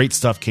lot of great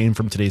stuff came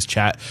from today's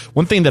chat.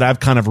 One thing that I've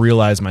kind of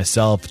realized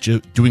myself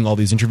doing all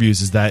these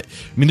interviews is that,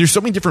 there's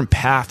so many different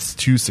paths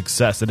to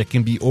success that it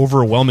can be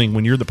overwhelming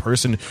when you're the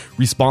person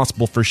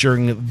responsible for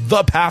sharing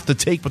the path to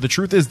take. But the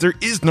truth is, there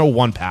is no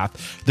one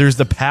path. There's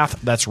the path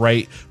that's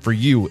right for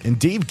you. And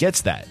Dave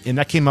gets that. And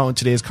that came out in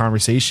today's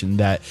conversation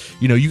that,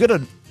 you got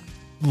to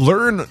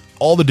learn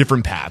all the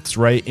different paths,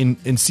 right?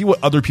 And see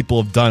what other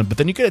people have done. But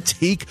then you got to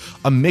take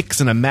a mix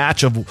and a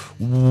match of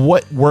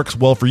what works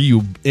well for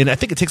you. And I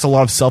think it takes a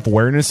lot of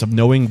self-awareness of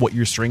knowing what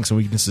your strengths and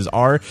weaknesses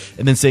are,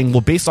 and then saying,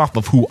 well, based off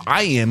of who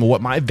I am and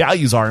what my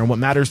values are and what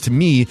matters to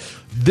me,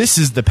 this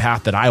is the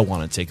path that I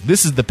want to take.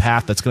 This is the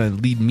path that's going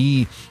to lead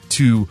me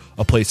to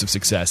a place of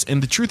success.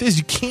 And the truth is,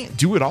 you can't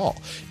do it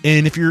all.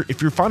 And if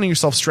you're finding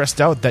yourself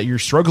stressed out that you're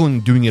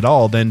struggling doing it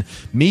all, then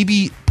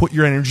maybe put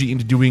your energy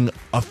into doing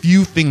a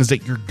few things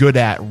that you're good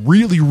at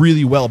really,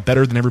 really well,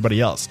 better than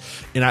everybody else.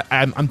 And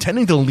I'm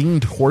tending to lean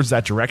towards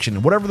that direction.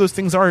 And whatever those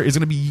things are is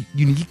going to be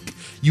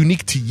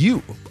unique to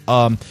you.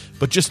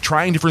 But just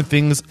trying different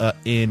things,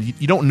 and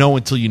you don't know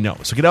until you know.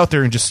 So get out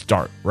there and just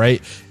start,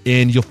 right?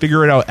 And you'll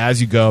figure it out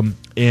as you go.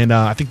 And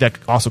I think that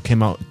also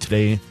came out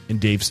today in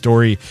Dave's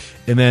story.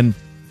 And then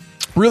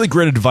really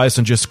great advice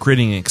on just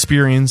creating an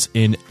experience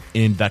in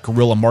in that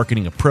guerrilla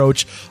marketing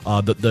approach.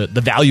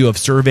 The value of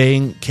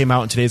surveying came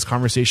out in today's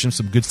conversation.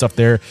 Some good stuff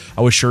there.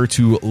 I was sure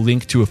to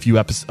link to a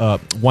few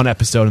one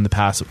episode in the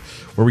past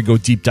where we go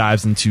deep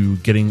dives into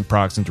getting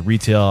products into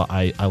retail.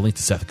 I linked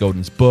to Seth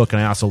Godin's book,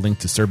 and I also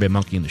linked to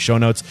SurveyMonkey in the show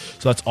notes.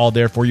 So that's all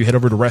there for you. Head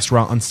over to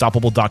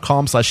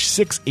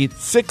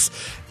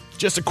restaurantunstoppable.com/686.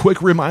 Just a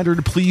quick reminder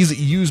to please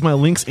use my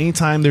links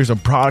anytime there's a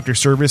product or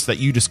service that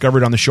you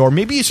discovered on the show, or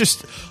maybe it's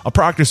just a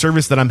product or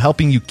service that I'm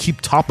helping you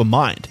keep top of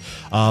mind,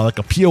 like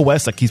a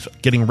POS that keeps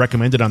getting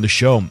recommended on the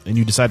show, and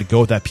you decide to go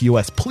with that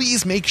POS.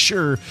 Please make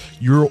sure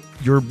you're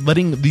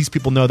letting these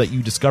people know that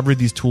you discovered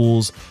these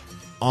tools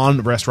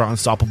on Restaurant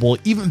Unstoppable.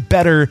 Even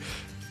better,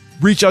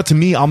 reach out to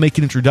me. I'll make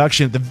an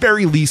introduction. At the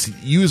very least,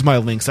 use my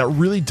links. That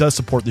really does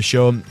support the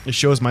show. It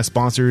shows my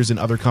sponsors and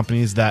other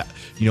companies that,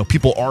 you know,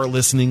 people are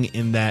listening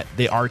and that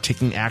they are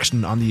taking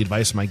action on the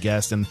advice of my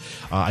guests. And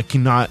I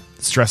cannot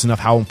stress enough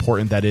how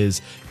important that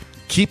is.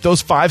 Keep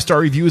those 5-star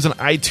reviews on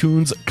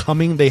iTunes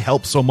coming. They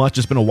help so much.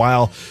 It's been a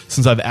while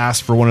since I've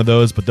asked for one of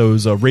those, but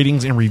those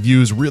ratings and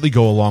reviews really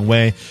go a long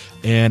way.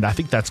 And I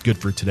think that's good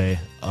for today.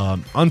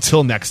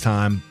 Until next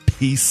time,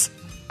 peace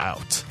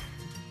out.